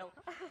for it, Phil.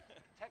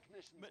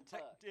 Technician's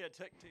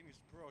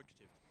technician's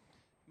prerogative.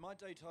 my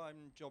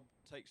daytime job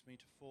takes me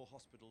to 4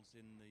 hospitals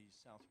in the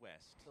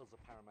southwest, Phil's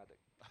a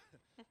paramedic.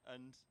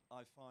 and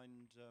I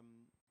find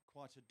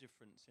quite a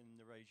difference in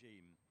the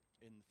regime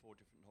in the 4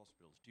 different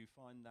hospitals. Do you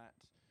find that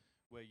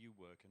where you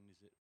work, and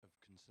is it of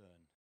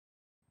concern?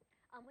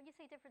 When you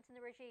say difference in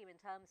the regime in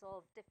terms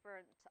of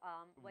different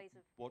ways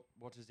of...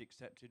 What is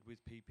accepted with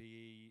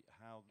PPE,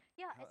 how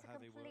It's a how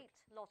they work? complete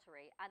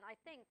lottery, and I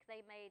think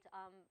they made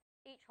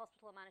each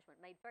hospital management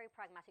made very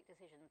pragmatic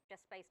decisions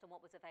just based on what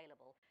was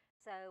available.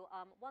 So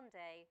one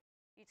day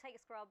you take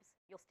scrubs,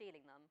 you're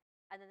stealing them,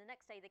 and then the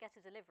next day they get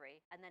a delivery,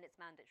 and then it's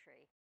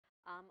mandatory.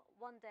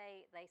 One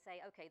day they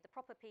say, okay, the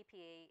proper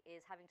PPE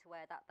is having to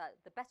wear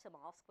the better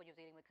mask when you're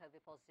dealing with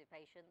COVID positive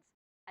patients.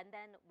 And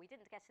then we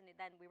didn't get any,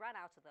 then we ran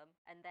out of them,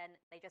 and then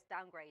they just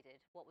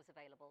downgraded what was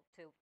available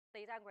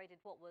they downgraded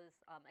what was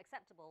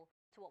acceptable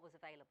to what was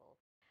available.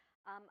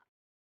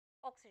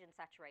 Oxygen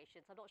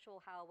saturations, I'm not sure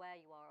how aware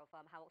you are of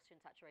how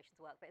oxygen saturations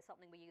work, but it's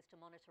something we use to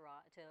monitor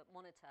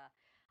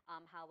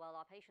how well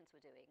our patients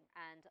were doing.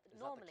 And Is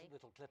normally, that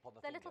the little clip on the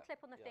the finger? little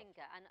clip on the Yeah.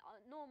 finger, and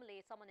normally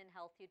someone in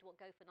health you'd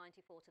go for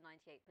 94 to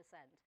 98%.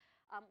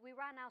 We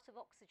ran out of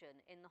oxygen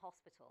in the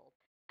hospital,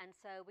 and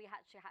so we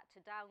actually had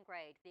to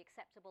downgrade the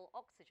acceptable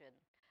oxygen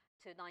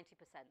to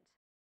 90%.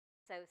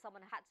 So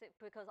someone had to,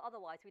 because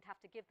otherwise we'd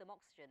have to give them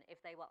oxygen if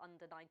they were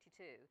under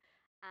 92,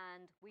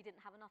 and we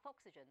didn't have enough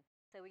oxygen.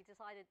 So we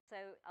decided,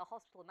 a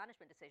hospital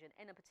management decision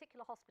in a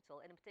particular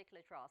hospital, in a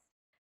particular trust,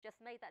 just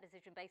made that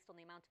decision based on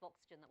the amount of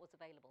oxygen that was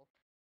available,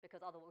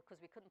 because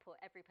we couldn't put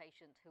every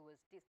patient who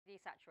was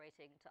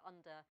desaturating to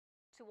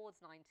towards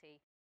 90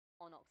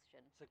 on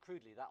oxygen. So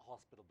crudely, that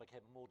hospital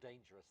became more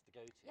dangerous to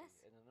go to Yes.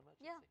 in an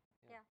emergency.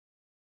 Yeah.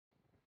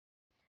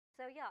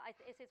 So yeah,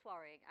 it is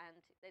worrying,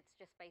 and it's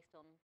just based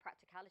on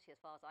practicality as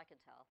far as I can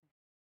tell.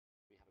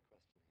 We have a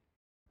question here.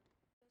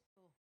 First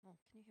of all,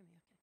 can you hear me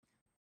okay?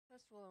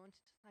 First of all, I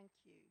wanted to thank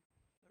you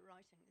for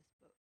writing this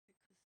book, because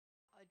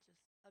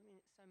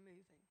it's so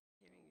moving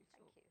hearing you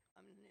talk. Thank you.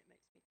 I mean, it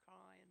makes me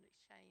cry and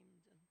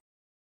ashamed, and,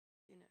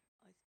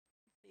 I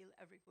feel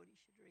everybody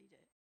should read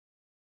it.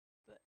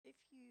 But if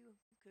you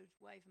could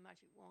wave a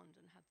magic wand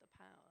and have the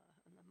power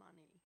and the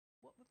money,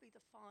 what would be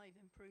the 5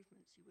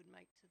 improvements you would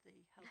make to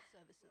the health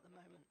service at the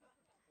moment?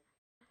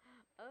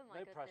 Oh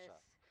my No goodness. pressure.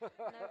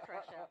 No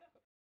pressure.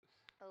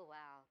 Oh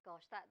wow,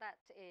 gosh, that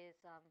is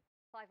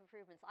 5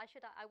 improvements.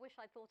 I wish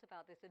I'd thought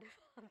about this in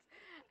advance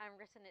and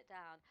written it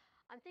down.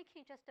 I'm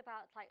thinking just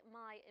about like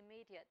my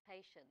immediate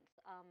patients.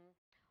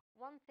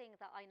 One thing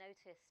that I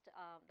noticed,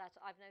 that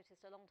I've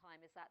noticed a long time,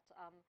 is that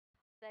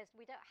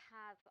we don't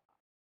have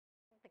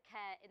the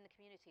care in the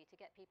community to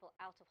get people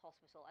out of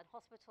hospital, and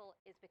hospital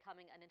is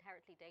becoming an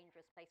inherently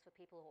dangerous place for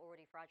people who are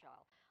already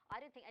fragile.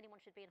 I don't think anyone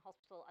should be in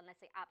hospital unless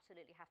they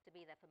absolutely have to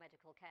be there for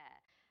medical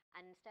care.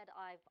 And instead,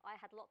 I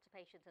had lots of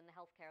patients in the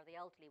healthcare of the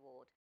elderly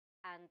ward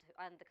and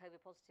the COVID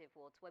positive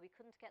wards where we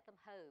couldn't get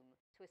them home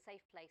to a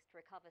safe place to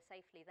recover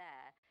safely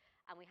there,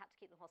 and we had to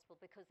keep them in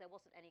hospital because there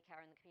wasn't any care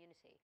in the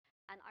community.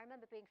 And I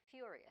remember being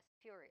furious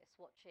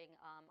watching,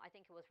 I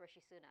think it was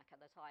Rishi Sunak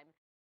at the time,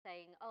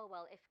 saying, oh,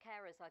 well, if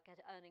carers are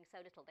earning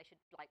so little, they should,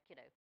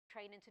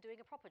 train into doing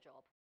a proper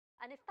job.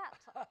 And if that,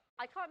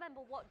 I can't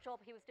remember what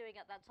job he was doing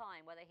at that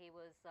time, whether he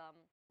was,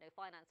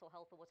 finance or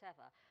health or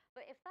whatever.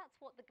 But if that's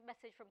what the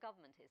message from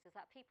government is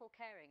that people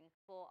caring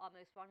for our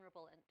most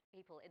vulnerable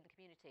people in the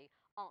community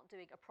aren't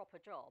doing a proper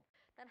job,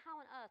 then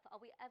how on earth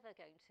are we ever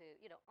going to,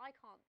 I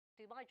can't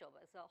do my job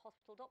as a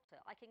hospital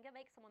doctor. I can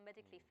make someone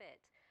medically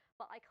fit,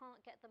 but I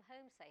can't get them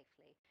home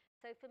safely.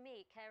 So for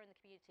me, care in the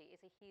community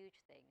is a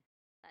huge thing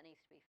that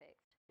needs to be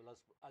fixed. Well,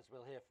 as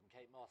we'll hear from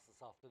Kate Moss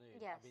this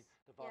afternoon, Yes. I mean,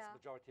 the vast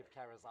majority of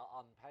carers are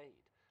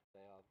unpaid.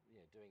 They are,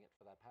 doing it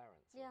for their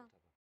parents or whatever.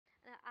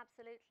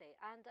 Absolutely.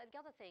 And the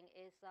other thing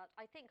is that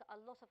I think a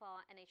lot of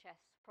our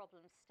NHS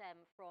problems stem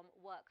from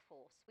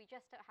workforce. We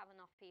just don't have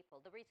enough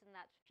people. The reason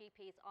that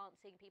GPs aren't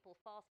seeing people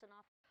fast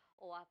enough,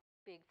 or are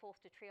being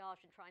forced to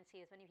triage and try and see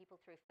as many people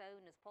through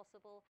phone as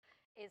possible,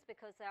 is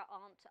because there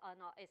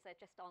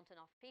just aren't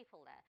enough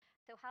people there.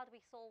 So how do we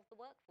solve the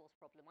workforce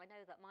problem? I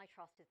know that my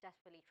trust is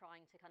desperately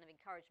trying to kind of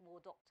encourage more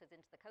doctors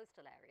into the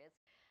coastal areas,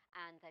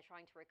 and they're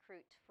trying to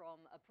recruit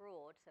from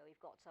abroad. So we've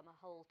got some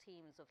whole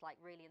teams of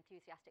really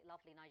enthusiastic,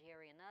 lovely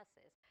Nigerian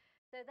nurses.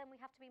 So then we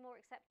have to be more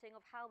accepting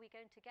of how we're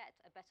going to get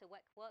a better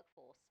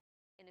workforce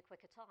in a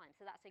quicker time.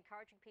 So that's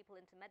encouraging people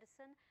into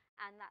medicine,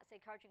 and that's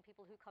encouraging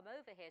people who come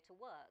over here to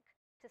work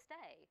to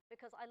stay,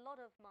 because a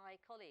lot of my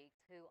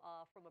colleagues who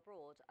are from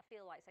abroad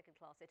feel like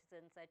second-class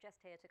citizens. They're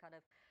just here to kind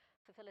of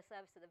fulfill a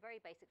service at the very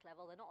basic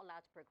level. They're not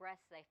allowed to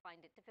progress. They find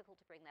it difficult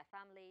to bring their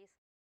families.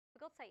 For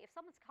God's sake, if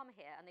someone's come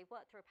here and they've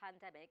worked through a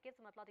pandemic, give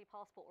them a bloody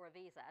passport or a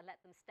visa and let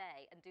them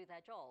stay and do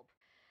their job.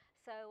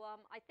 So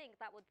I think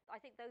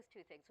those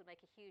 2 things would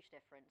make a huge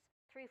difference.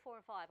 3, 4,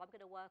 and 5, I'm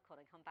going to work on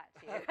and come back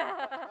to you.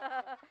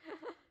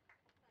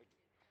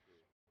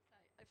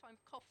 If I'm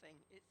coughing,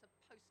 it's a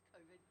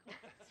post-COVID cough.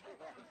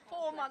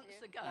 4 months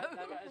ago.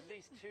 There are at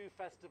least 2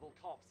 festival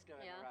coughs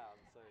going around.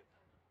 So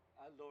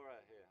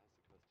Laura here has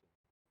a question.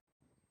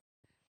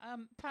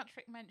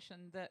 Patrick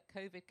mentioned that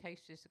COVID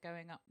cases are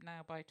going up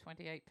now by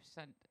 28%.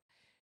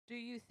 Do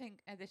you think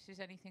this is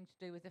anything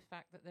to do with the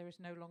fact that there is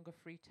no longer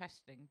free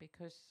testing?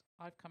 Because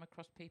I've come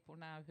across people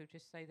now who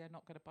just say they're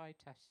not going to buy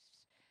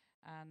tests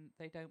and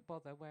they don't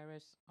bother,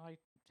 whereas I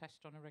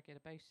test on a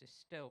regular basis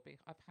still.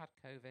 I've had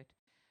COVID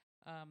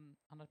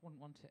and I wouldn't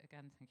want it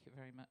again. Thank you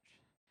very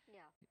much.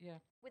 Yeah. Yeah.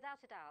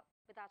 Without a doubt.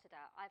 Without a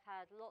doubt. I've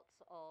had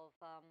lots of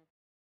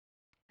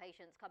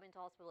patients come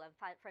into hospital and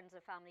friends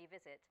and family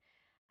visit.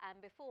 And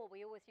before,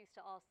 we always used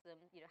to ask them,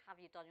 have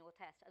you done your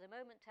test? At the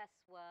moment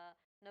tests were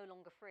no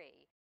longer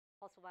free,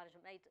 hospital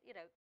management made,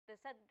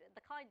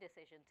 the kind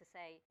decision to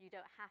say you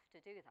don't have to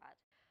do that.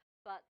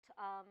 But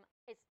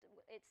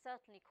it's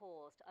certainly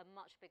caused a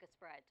much bigger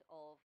spread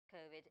of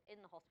COVID in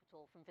the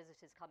hospital from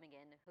visitors coming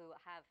in who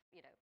have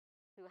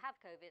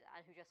COVID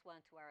and who just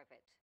weren't aware of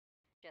it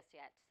just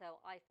yet. So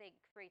I think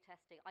free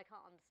testing, I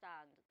can't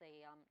understand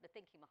the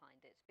thinking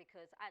behind it,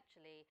 because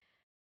actually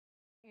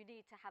you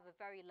need to have a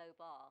very low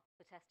bar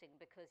for testing,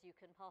 because you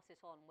can pass it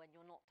on when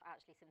you're not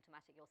actually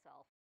symptomatic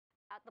yourself.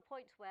 At the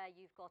point where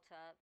you've got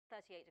a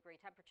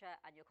 38-degree temperature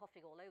and you're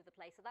coughing all over the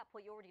place, at that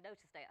point you already know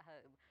to stay at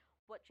home.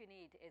 What you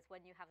need is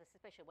when you have the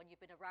suspicion, when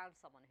you've been around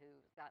someone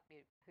who's had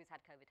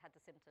COVID, had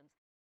the symptoms,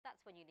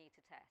 that's when you need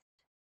to test.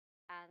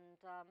 And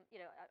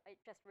it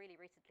just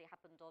really recently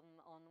happened on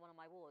one of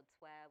my wards,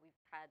 where we've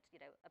had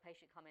a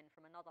patient come in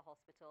from another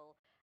hospital,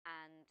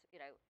 and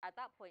at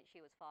that point she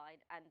was fine,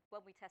 and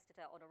when we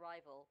tested her on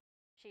arrival,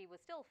 she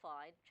was still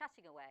fine,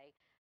 chatting away,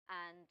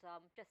 and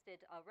just did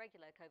a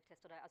regular COVID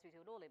test on her, as we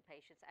do on all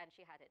inpatients, and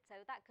she had it. So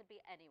that could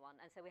be anyone,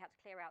 and so we had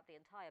to clear out the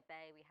entire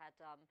bay. We had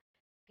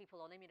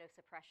people on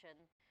immunosuppression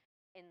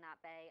in that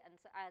bay, and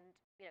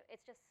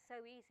it's just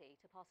so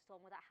easy to pass it on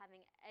without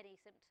having any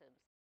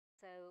symptoms.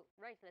 So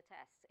regular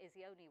tests is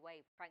the only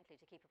way, frankly,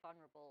 to keep a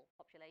vulnerable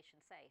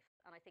population safe.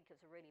 And I think it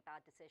was a really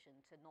bad decision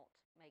to not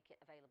make it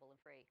available and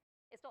free.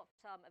 It's not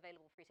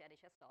available free to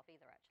NHS staff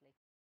either, actually.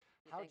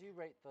 How do you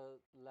rate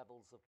the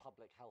levels of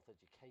public health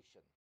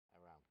education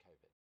around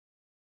COVID?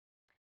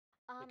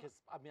 Because,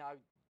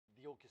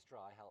 the orchestra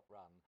I helped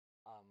run,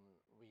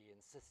 we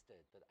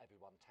insisted that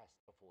everyone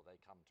test before they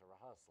come to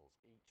rehearsals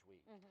each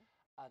week. Mm-hmm.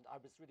 And I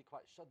was really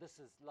quite shocked.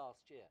 This is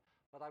last year,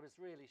 but I was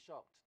really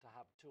shocked to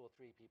have 2 or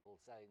 3 people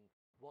saying,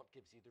 what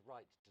gives you the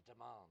right to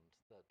demand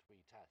that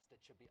we test?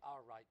 It should be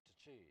our right to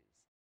choose.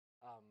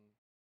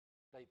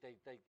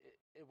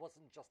 It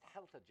wasn't just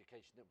health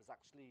education, it was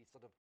actually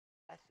sort of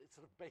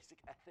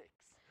basic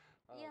ethics.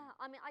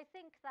 I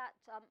think that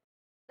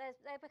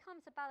there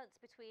becomes a balance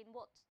between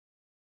what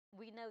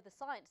we know the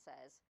science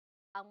says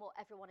and what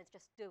everyone is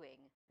just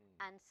doing.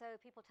 And so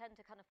people tend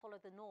to kind of follow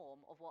the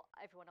norm of what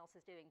everyone else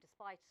is doing,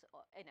 despite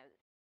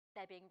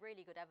there being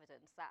really good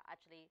evidence that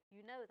actually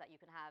that you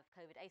can have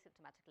COVID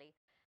asymptomatically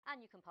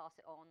and you can pass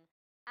it on,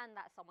 and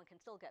that someone can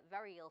still get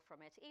very ill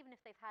from it, even if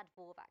they've had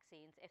 4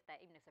 vaccines, if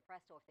they're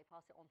immunosuppressed, or if they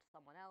pass it on to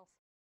someone else,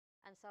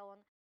 and so on.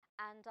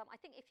 And I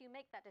think if you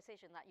make that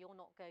decision that you're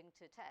not going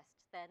to test,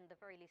 then the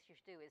very least you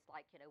should do is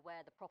wear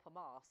the proper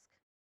mask,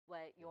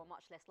 where you're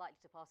much less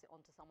likely to pass it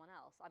on to someone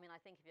else. I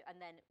think and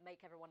then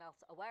make everyone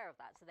else aware of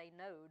that, so they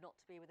know not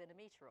to be within a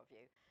metre of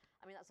you.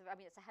 It's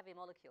a heavy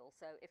molecule,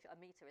 so if a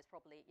metre is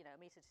probably, a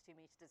metre to 2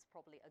 metres is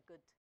probably a good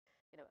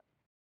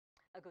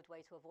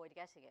way to avoid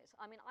getting it.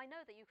 I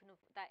know that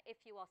that if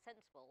you are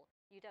sensible,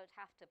 you don't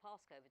have to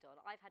pass COVID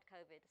on. I've had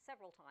COVID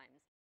several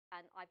times,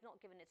 and I've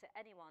not given it to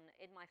anyone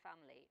in my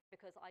family,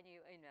 because I knew,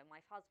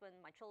 my husband,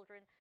 my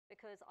children,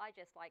 because I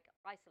just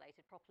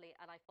isolated properly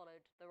and I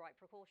followed the right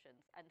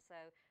precautions. And so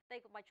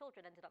my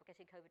children ended up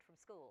getting COVID from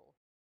school,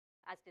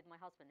 as did my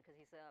husband, because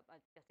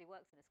he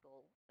works in a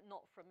school,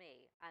 not from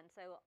me. And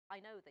so I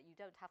know that you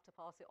don't have to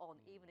pass it on,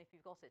 even if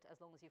you've got it,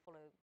 as long as you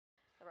follow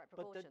the right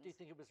precautions. But do you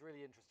think it was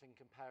really interesting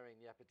comparing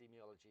the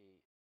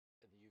epidemiology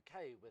in the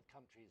UK with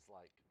countries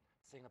like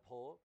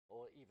Singapore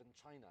or even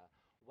China,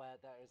 where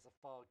there is a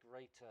far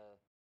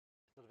greater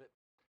sort of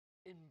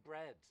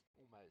inbred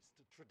almost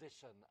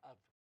tradition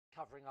of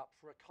covering up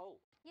for a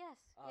cold?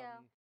 Yes.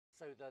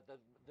 So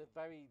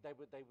they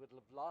would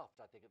have laughed,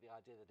 I think, at the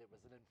idea that it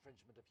was an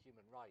infringement of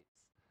human rights.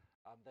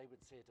 They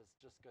would see it as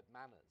just good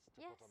manners to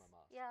put on a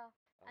mask. Yeah,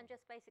 and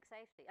just basic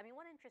safety.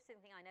 One interesting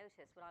thing I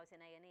noticed when I was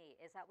in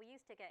A&E is that we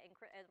used to get,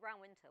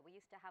 around winter, we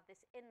used to have this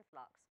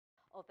influx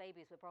of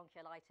babies with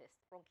bronchiolitis,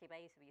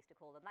 bronchiobase we used to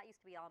call them. That used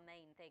to be our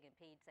main thing in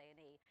Peds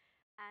A&E.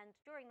 And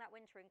during that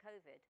winter in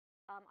COVID,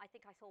 I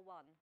think I saw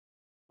one,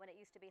 when it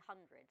used to be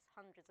hundreds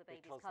of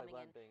babies coming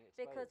in.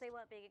 Because they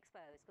weren't being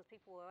exposed, because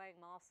people were wearing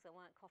masks and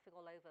weren't coughing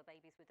all over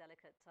babies with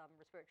delicate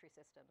respiratory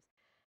systems.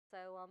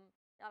 So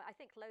I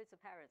think loads of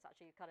parents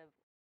actually kind of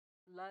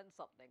learn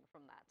something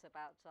from that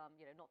about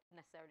not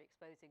necessarily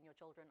exposing your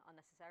children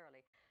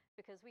unnecessarily,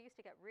 because we used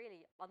to get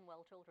really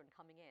unwell children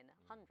coming in,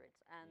 hundreds,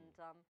 and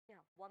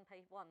one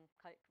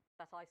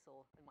that I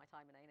saw in my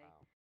time in A&E.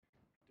 Wow.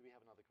 Do we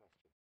have another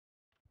question?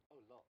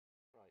 Oh, lots.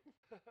 Right.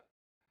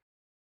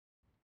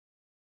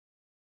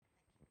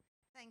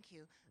 Thank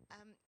you.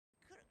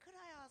 Could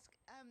I ask,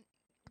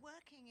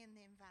 working in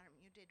the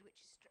environment you did,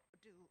 which is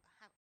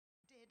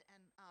did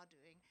and are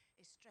doing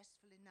is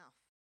stressful enough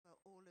for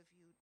all of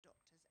you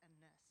doctors and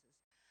nurses.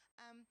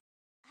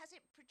 Has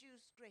it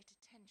produced greater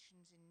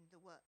tensions in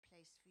the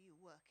workplace for you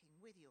working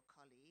with your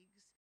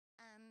colleagues?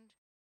 And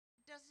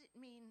does it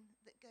mean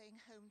that going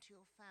home to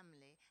your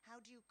family, how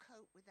do you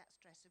cope with that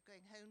stress of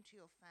going home to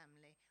your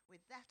family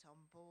with that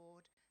on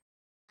board?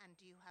 And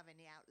do you have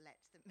any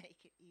outlets that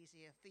make it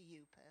easier for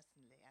you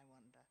personally, I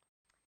wonder?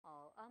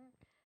 Oh,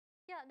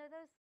 yeah, no,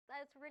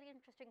 those really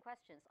interesting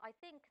questions. I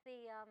think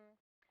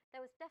there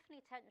was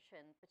definitely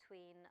tension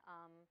between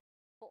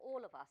for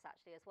all of us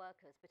actually as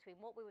workers between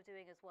what we were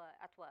doing at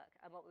work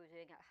and what we were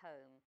doing at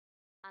home,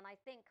 and I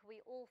think we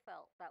all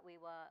felt that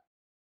we were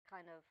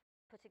kind of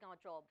putting our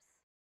jobs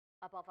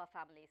above our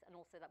families, and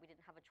also that we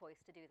didn't have a choice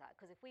to do that,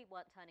 because if we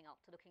weren't turning up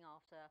to looking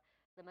after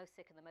the most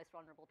sick and the most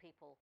vulnerable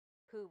people,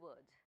 who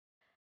would?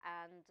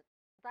 And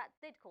that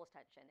did cause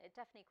tension. It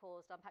definitely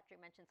caused,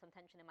 Patrick mentioned some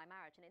tension in my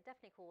marriage, and it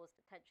definitely caused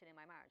tension in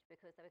my marriage,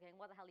 because they were going,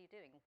 what the hell are you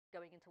doing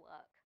going into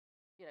work,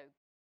 you know,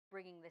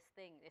 bringing this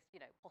thing, this,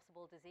 you know,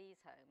 possible disease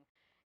home?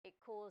 It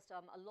caused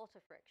a lot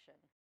of friction.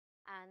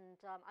 And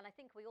I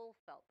think we all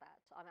felt that.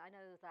 I mean, I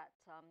know that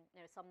you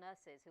know, some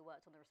nurses who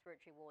worked on the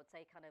respiratory wards,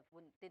 they kind of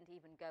didn't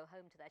even go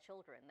home to their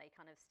children. They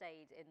kind of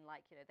stayed in,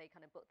 like, you know, they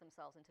kind of booked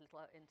themselves into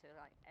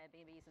like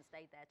Airbnbs and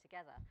stayed there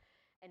together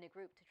in a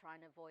group to try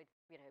and avoid,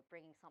 you know,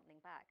 bringing something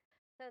back.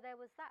 So there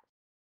was that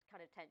kind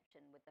of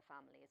tension with the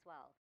family as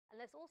well. And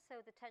there's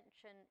also the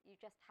tension you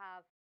just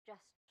have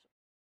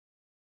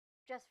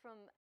just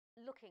from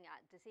looking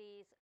at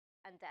disease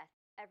and death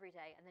every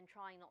day, and then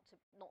trying not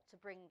to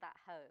bring that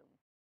home.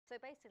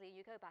 So basically,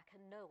 you go back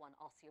and no one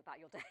asks you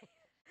about your day.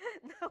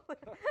 No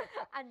one,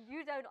 and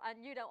you don't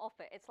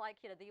offer. It's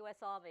like, you know, the US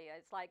Army.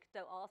 It's like,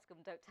 don't ask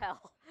them, don't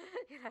tell.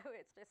 You know,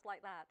 it's just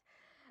like that.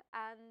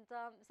 And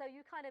so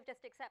you kind of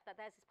just accept that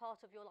there's this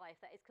part of your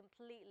life that is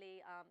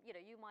completely, you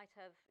know, you might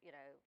have, you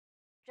know,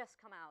 just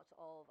come out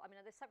of. I mean,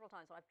 there's several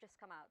times when I've just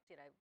come out,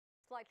 you know,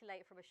 slightly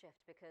late from a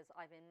shift because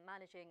I've been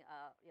managing,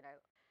 you know,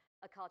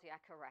 a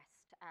cardiac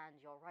arrest, and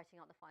you're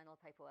writing out the final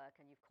paperwork,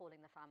 and you're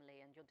calling the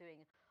family, and you're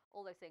doing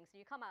all those things, and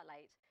you come out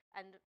late,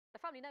 and the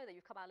family know that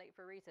you've come out late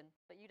for a reason,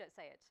 but you don't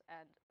say it,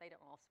 and they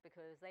don't ask,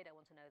 because they don't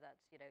want to know that,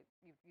 you know,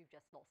 you've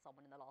just lost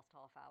someone in the last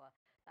half hour.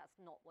 That's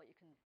not what you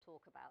can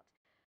talk about.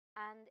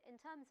 And in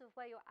terms of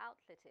where your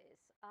outlet is,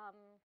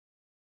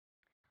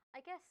 I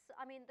guess,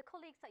 I mean, the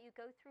colleagues that you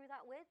go through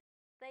that with,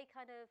 they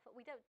kind of,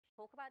 we don't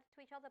talk about it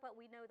to each other, but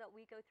we know that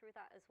we go through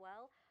that as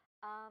well.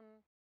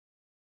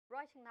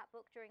 Writing that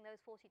book during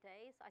those 40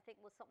 days, I think,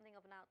 was something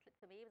of an outlet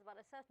for me. It was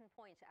about a certain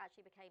point, it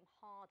actually became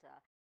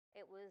harder.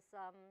 It was,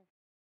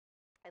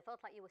 it felt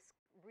like you were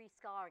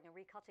re-scarring and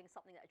recutting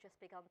something that had just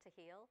begun to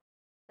heal.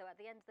 So at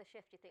the end of the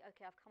shift, you think,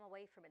 okay, I've come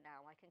away from it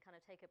now. I can kind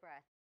of take a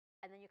breath.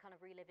 And then you're kind of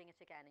reliving it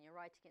again, and you're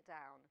writing it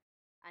down.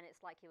 And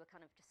it's like you were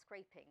kind of just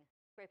scraping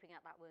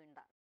at that wound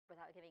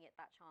without giving it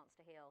that chance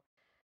to heal.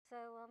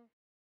 So,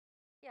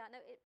 yeah,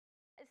 no,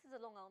 this is a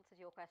long answer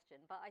to your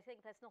question, but I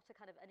think there's not a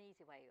kind of an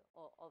easy way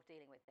of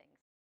dealing with things.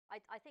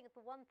 I think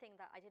the one thing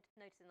that I did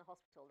notice in the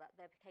hospital, that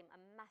there became a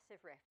massive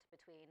rift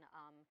between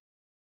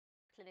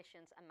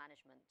clinicians and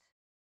management.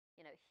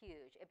 You know,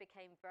 huge. It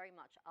became very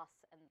much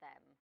us and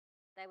them.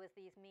 There were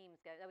these memes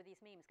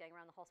going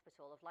around the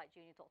hospital of, like,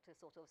 junior doctors,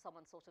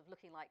 someone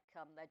looking like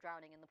they're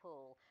drowning in the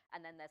pool,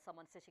 and then there's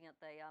someone sitting at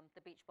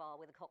the beach bar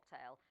with a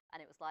cocktail, and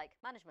it was like,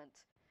 management,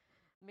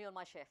 me on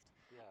my shift.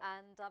 Yeah.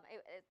 And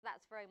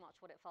that's very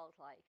much what it felt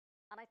like.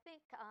 And I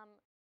think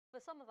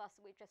for some of us,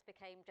 we just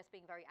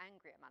being very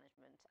angry at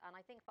management. And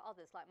I think for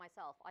others, like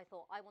myself, I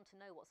thought, I want to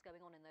know what's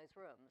going on in those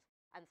rooms.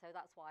 And so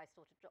that's why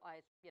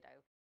I you know,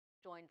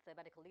 joined the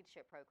medical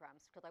leadership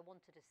programs, because I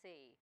wanted to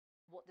see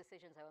what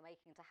decisions they were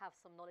making, to have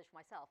some knowledge for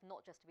myself,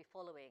 not just to be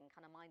following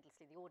kind of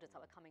mindlessly the orders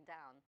that were coming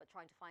down, but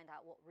trying to find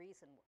out what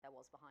reason there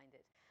was behind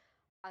it.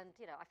 And,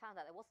 you know, I found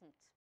out there wasn't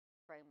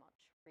very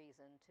much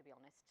reason, to be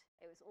honest.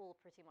 It was all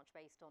pretty much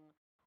based on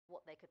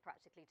what they could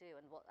practically do,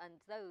 and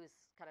those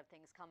kind of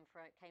things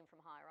came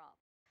from higher up.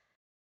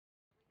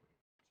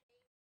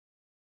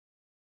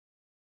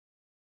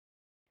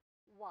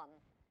 One.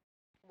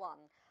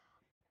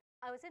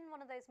 I was in one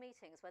of those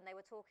meetings when they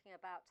were talking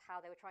about how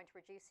they were trying to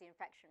reduce the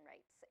infection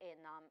rates in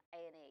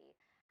A&E,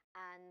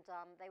 and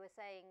they were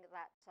saying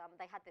that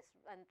they had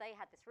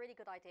this really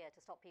good idea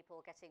to stop people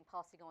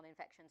passing on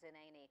infections in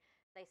A&E.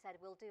 They said,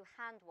 we'll do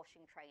hand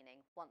washing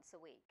training once a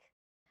week.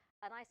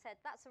 And I said,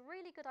 that's a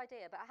really good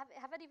idea, but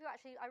have any of you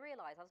actually, I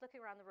realised I was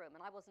looking around the room,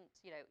 and I wasn't,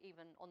 you know,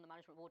 even on the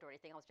management board or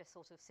anything, I was just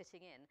sort of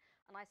sitting in.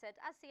 And I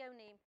said, as the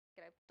only,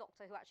 you know,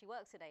 doctor who actually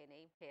works in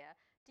A&E here,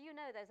 do you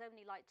know there's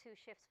only like 2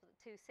 shifts,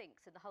 2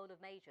 sinks in the whole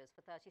of majors for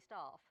 30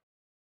 staff?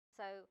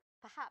 So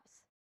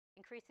perhaps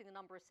increasing the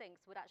number of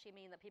sinks would actually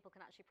mean that people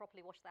can actually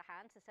properly wash their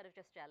hands instead of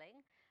just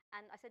gelling.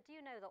 And I said, do you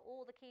know that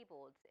all the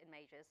keyboards in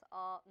majors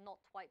are not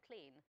quite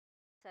clean?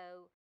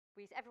 So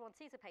everyone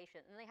sees a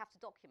patient, and they have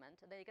to document,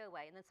 and they go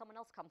away, and then someone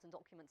else comes and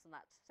documents on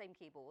that same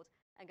keyboard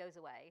and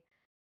goes away.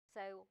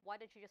 So why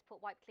don't you just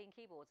put wipe clean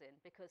keyboards in?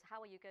 Because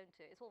how are you going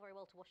to, it's all very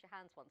well to wash your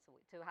hands once a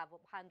week, to have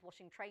hand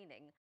washing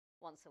training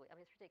once a week. I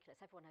mean, it's ridiculous.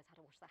 Everyone knows how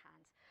to wash their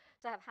hands.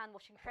 To have hand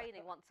washing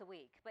training once a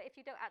week. But if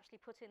you don't actually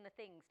put in the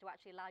things to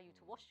actually allow you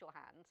to wash your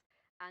hands,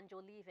 and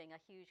you're leaving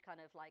a huge kind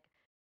of like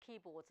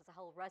keyboards as a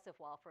whole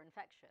reservoir for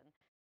infection.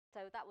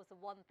 So that was the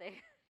one thing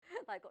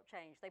that got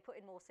changed. They put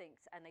in more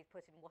sinks and they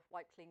put in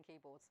wipe clean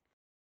keyboards.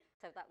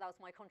 So that was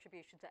my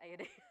contribution to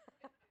A&E.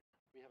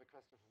 We have a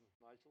question from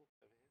Nigel over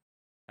here.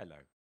 Hello.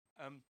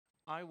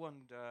 I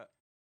wonder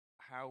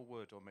how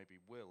would, or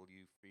maybe will,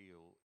 you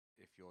feel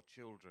if your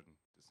children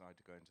decide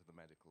to go into the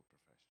medical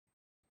profession?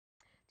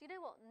 Do you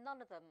know what?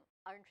 None of them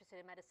are interested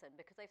in medicine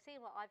because they've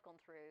seen what I've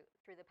gone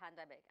through the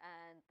pandemic,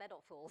 and they're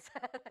not fools.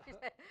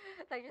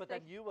 But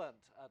then you weren't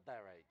at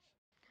their age.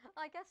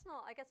 I guess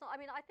not. I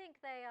mean, I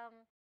think they.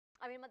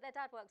 I mean, their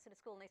dad works in a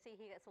school, and they see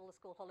he gets all the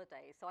school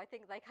holidays. So I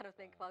think they kind of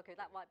think, well, okay,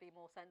 that might be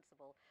more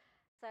sensible.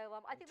 So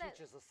I think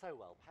teachers are so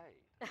well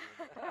paid.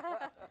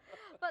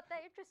 But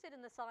they're interested in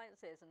the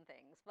sciences and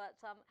things. But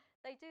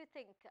they do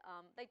think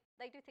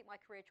they do think my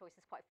career choice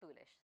is quite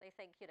foolish. They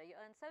think, you know, you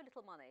earn so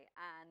little money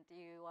and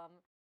you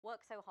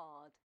work so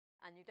hard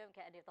and you don't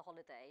get any of the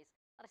holidays.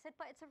 And I said,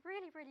 but it's a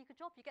really, really good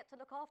job. You get to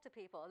look after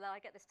people. And then I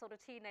get this sort of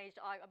teenage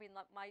eye. I mean,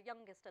 like my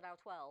youngest are now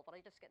 12, but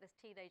I just get this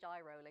teenage eye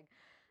rolling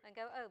and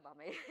go, oh,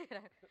 mummy, you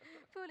know,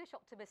 foolish,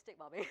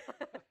 optimistic mummy.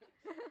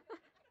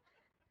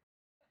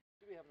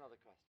 Do we have another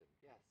question?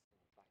 Yes,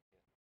 back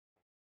here.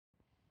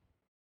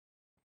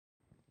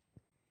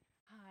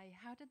 Hi,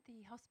 how did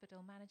the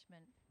hospital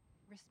management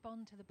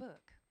respond to the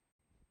book?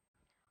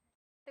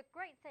 The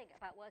great thing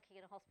about working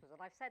in a hospital,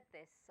 and I've said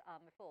this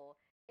before,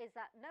 is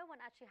that no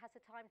one actually has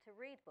the time to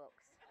read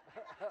books.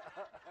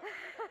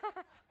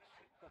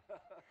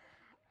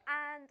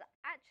 And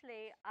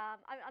actually,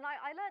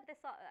 I learned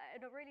this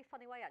in a really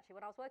funny way, actually,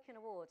 when I was working in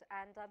a ward,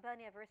 and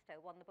Bernie Evaristo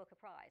won the Booker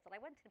Prize. And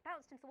I went and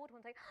bounced into the ward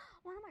and saying,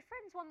 one of my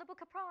friends won the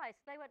Booker Prize.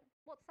 They went,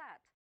 what's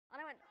that? And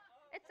I went,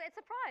 it's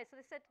a prize. So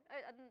they said,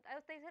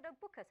 they said, oh,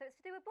 Booker, so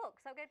it's to do with books.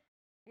 So I go,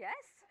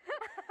 yes.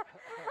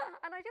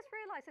 And I just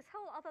realised this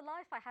whole other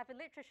life I have in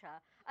literature,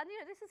 and you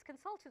know, this is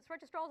consultants,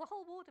 registrars, a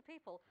whole ward of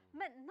people,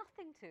 meant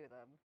nothing to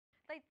them.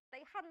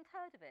 They hadn't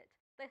heard of it.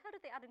 They heard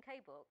of the Adam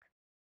Kay book,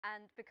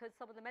 and because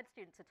some of the med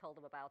students had told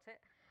them about it,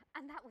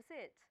 and that was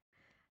it.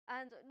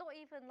 And not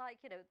even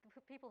like, you know,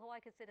 people who I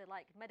consider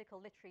like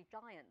medical literary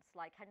giants,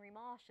 like Henry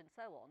Marsh and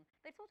so on,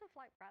 they sort of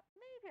like,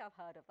 maybe I've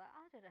heard of that.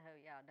 I don't know.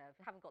 Yeah, no,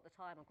 I haven't got the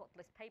time. I've got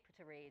this paper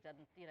to read,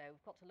 and you know,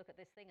 got to look at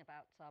this thing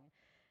about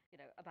you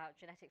know, about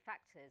genetic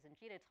factors and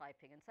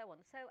genotyping and so on.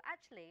 So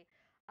actually,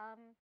 I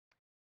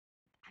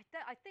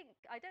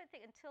don't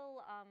think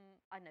until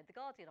I don't know, the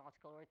Guardian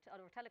article or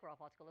a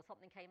Telegraph article or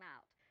something came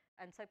out,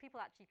 and so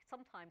people actually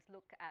sometimes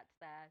look at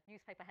their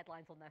newspaper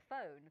headlines on their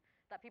phone,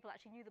 that people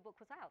actually knew the book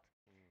was out.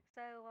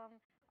 So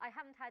I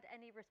haven't had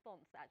any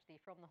response actually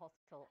from the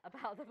hospital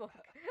about the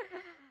book.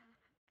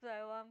 So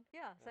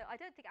yeah, so I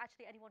don't think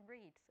actually anyone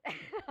reads.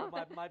 Well,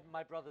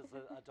 my brother's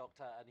a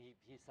doctor, and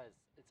he says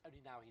it's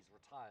only now he's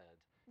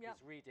retired. Yep.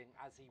 He's reading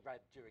as he read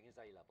during his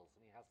A-levels,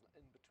 and he hasn't,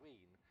 in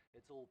between,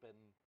 it's all been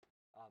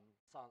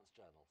science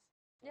journals.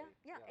 So,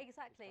 yeah,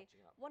 exactly.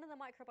 One of the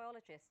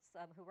microbiologists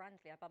who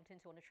randomly I bumped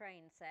into on a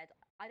train said,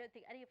 I don't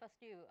think any of us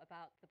knew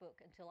about the book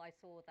until I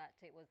saw that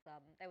it was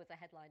there was a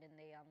headline in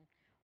the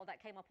or that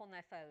came up on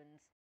their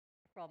phones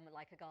from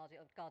like a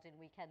Guardian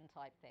weekend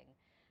type thing,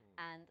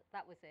 and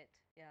that was it.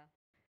 Yeah.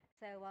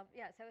 So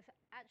so if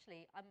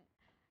actually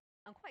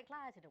I'm quite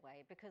glad in a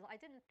way, because I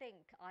didn't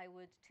think I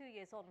would 2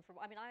 years on from.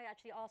 I mean, I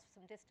actually asked for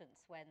some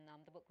distance when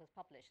the book was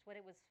published. When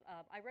it was,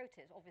 I wrote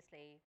it.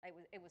 Obviously,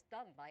 it was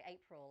done by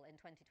April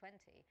in 2020,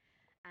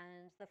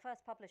 and the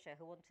first publisher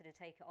who wanted to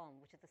take it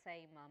on, which is the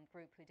same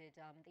group who did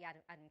the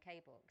Adam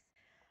Kay books,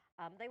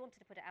 they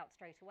wanted to put it out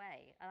straight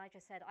away, and I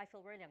just said I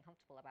feel really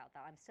uncomfortable about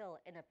that. I'm still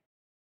in a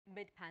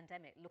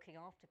mid-pandemic looking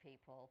after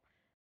people,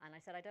 and I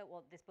said I don't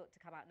want this book to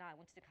come out now. I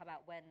want it to come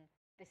out when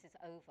this is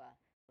over,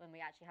 when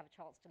we actually have a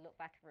chance to look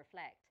back and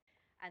reflect.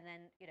 And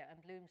then, you know,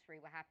 and Bloomsbury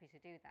were happy to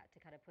do that, to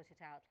kind of put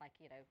it out like,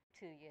 you know,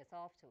 2 years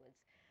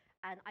afterwards.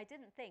 And I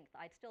didn't think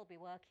that I'd still be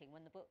working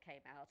when the book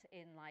came out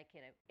in like,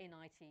 you know, in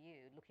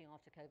ITU, looking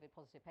after COVID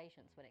positive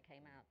patients when it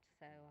came out.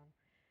 So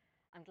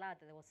I'm glad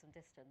that there was some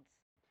distance.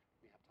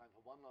 We have time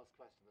for one last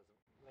question.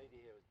 There's a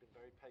lady here who's been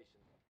very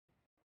patient.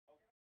 Oh,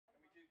 can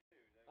we do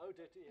two? Oh,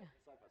 do two, yeah,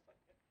 side by side.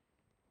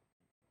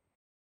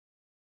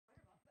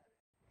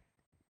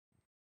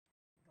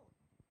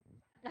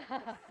 So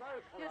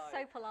polite. You're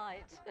so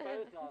polite.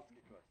 Both ask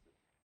a question.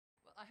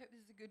 Well, I hope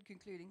this is a good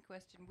concluding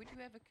question. Would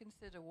you ever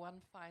consider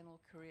one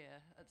final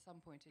career at some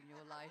point in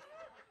your life?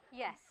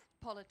 Yes.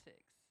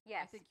 Politics.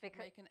 Yes, I think you'd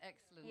make an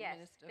excellent yes,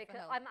 minister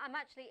because for health. I'm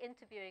actually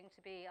interviewing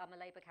to be a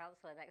Labour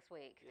councillor next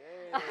week.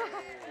 Yay.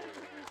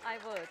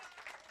 I would,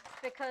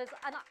 because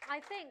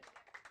I think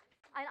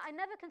I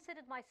never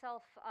considered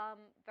myself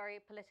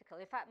very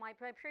political. In fact, my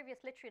previous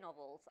literary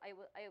novels,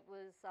 it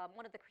was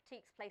one of the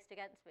critiques placed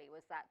against me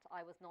was that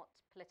I was not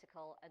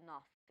political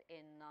enough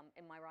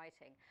in my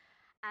writing,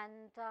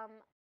 and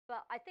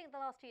but I think the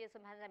last 2 years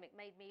of the pandemic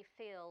made me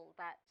feel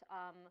that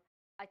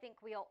I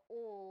think we are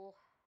all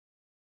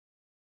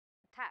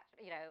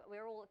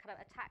we're all kind of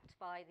attacked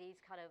by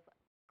these kind of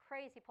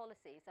crazy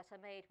policies that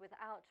are made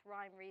without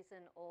rhyme,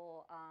 reason,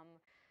 or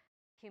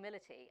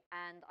humility.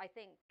 And I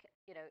think,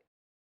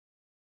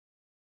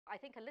 I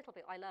think a little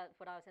bit I learned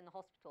when I was in the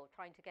hospital,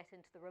 trying to get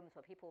into the rooms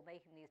where people were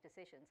making these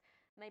decisions,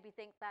 made me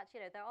think that,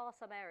 there are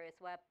some areas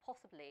where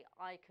possibly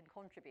I can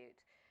contribute.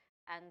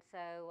 And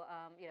so,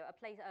 a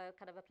place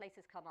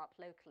has come up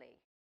locally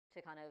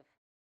to kind of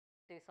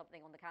do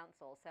something on the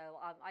council. So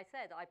I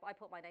said I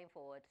put my name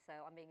forward. So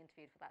I'm being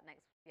interviewed for that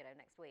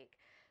next week.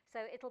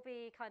 So it'll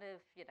be kind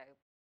of,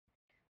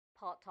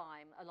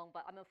 part-time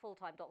but I'm a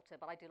full-time doctor,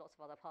 but I do lots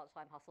of other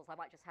part-time hustles. I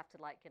might just have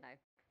to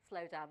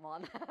slow down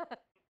one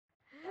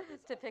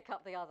to pick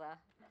up the other.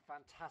 A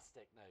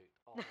fantastic note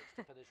on which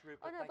to finish.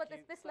 Rupert, oh no, thank but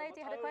you this so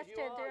lady much. had a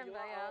question, didn't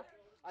they? Yeah.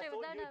 I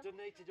thought you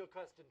donated your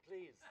question,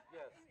 please.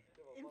 Yes.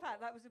 In fact,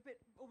 that was a bit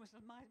almost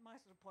my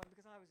sort of point,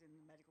 because I was in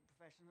the medical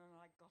profession and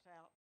I got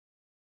out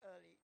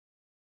early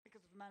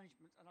because of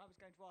management, and I was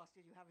going to ask,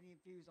 did you have any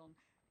views on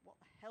what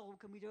the hell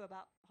can we do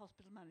about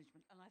hospital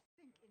management? And I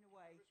think, in a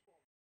way,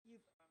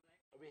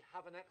 we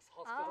have an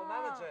ex-hospital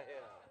manager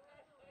here.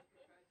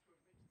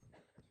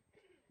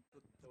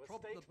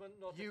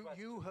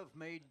 You have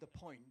made the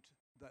point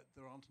that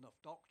there aren't enough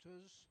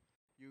doctors.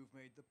 You've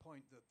made the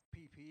point that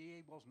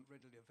PPE wasn't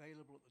readily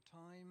available at the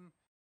time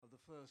of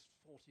the first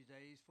 40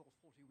 days, 40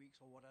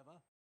 weeks or whatever.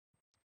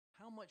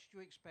 How much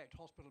do you expect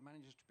hospital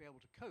managers to be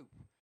able to cope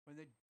when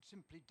they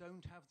simply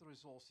don't have the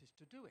resources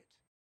to do it?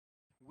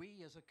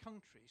 We as a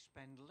country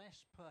spend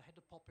less per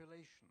head of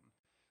population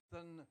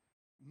than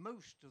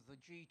most of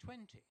the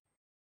G20.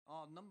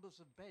 Our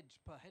numbers of beds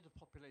per head of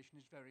population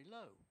is very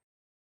low.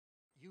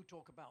 You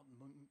talk about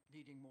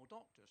needing more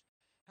doctors.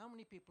 How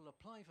many people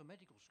apply for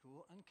medical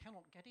school and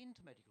cannot get into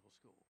medical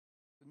school?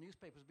 The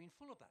newspapers have been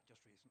full of that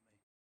just recently.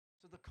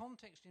 So the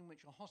context in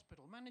which a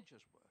hospital manager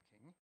is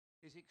working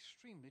is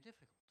extremely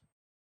difficult.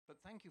 But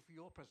thank you for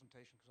your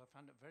presentation, because I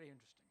found it very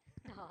interesting.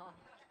 Oh,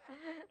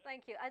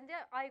 thank you. And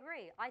yeah, I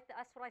agree.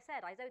 That's what I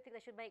said. I don't think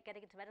they should make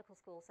getting into medical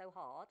school so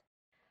hard.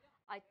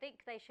 I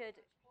think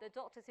the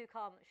doctors who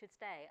come should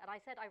stay. And I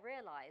said I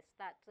realised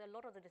that a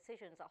lot of the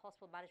decisions that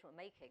hospital management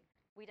were making,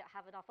 we don't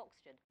have enough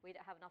oxygen, we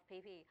don't have enough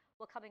PPE,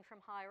 were coming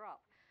from higher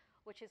up,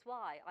 which is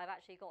why I've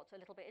actually got a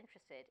little bit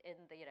interested in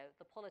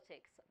the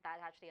politics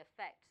that actually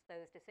affect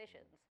those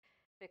decisions,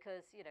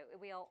 because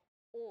we are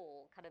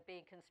all kind of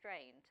being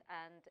constrained,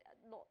 and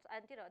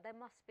there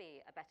must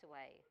be a better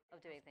way of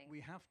doing things.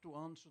 We have to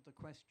answer the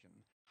question,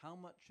 how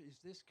much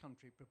is this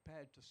country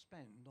prepared to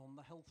spend on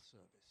the health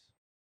service?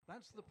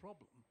 That's the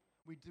problem.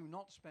 We do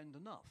not spend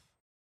enough.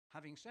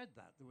 Having said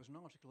that, there was an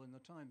article in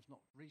the Times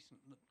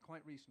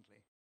quite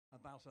recently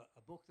about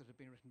a book that had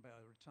been written by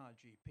a retired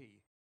GP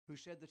who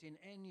said that in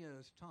N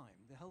years'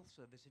 time, the health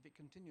service, if it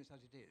continues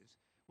as it is,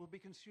 will be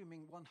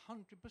consuming 100%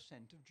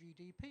 of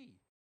GDP.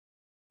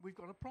 We've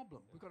got a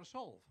problem. We've got to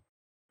solve.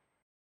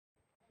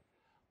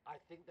 I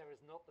think there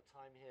is not the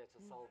time here to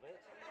solve it.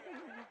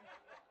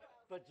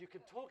 But you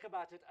can talk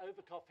about it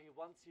over coffee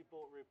once you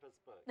bought Rupa's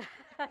book.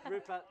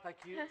 Rupa, thank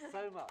you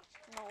so much.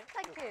 Oh,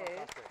 thank you.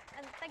 Fantastic.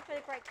 And thank you for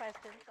the great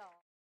questions.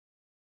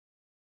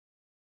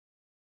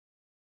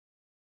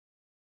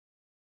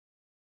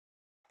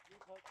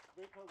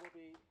 Rupa will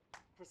be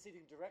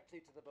proceeding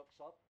directly to the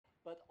bookshop,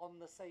 but on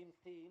the same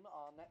theme,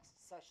 our next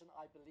session,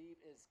 I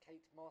believe, is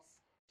Kate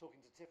Moss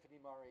talking to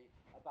Tiffany Murray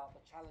about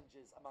the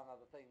challenges, among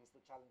other things, the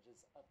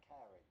challenges of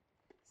caring.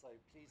 So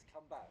please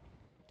come back.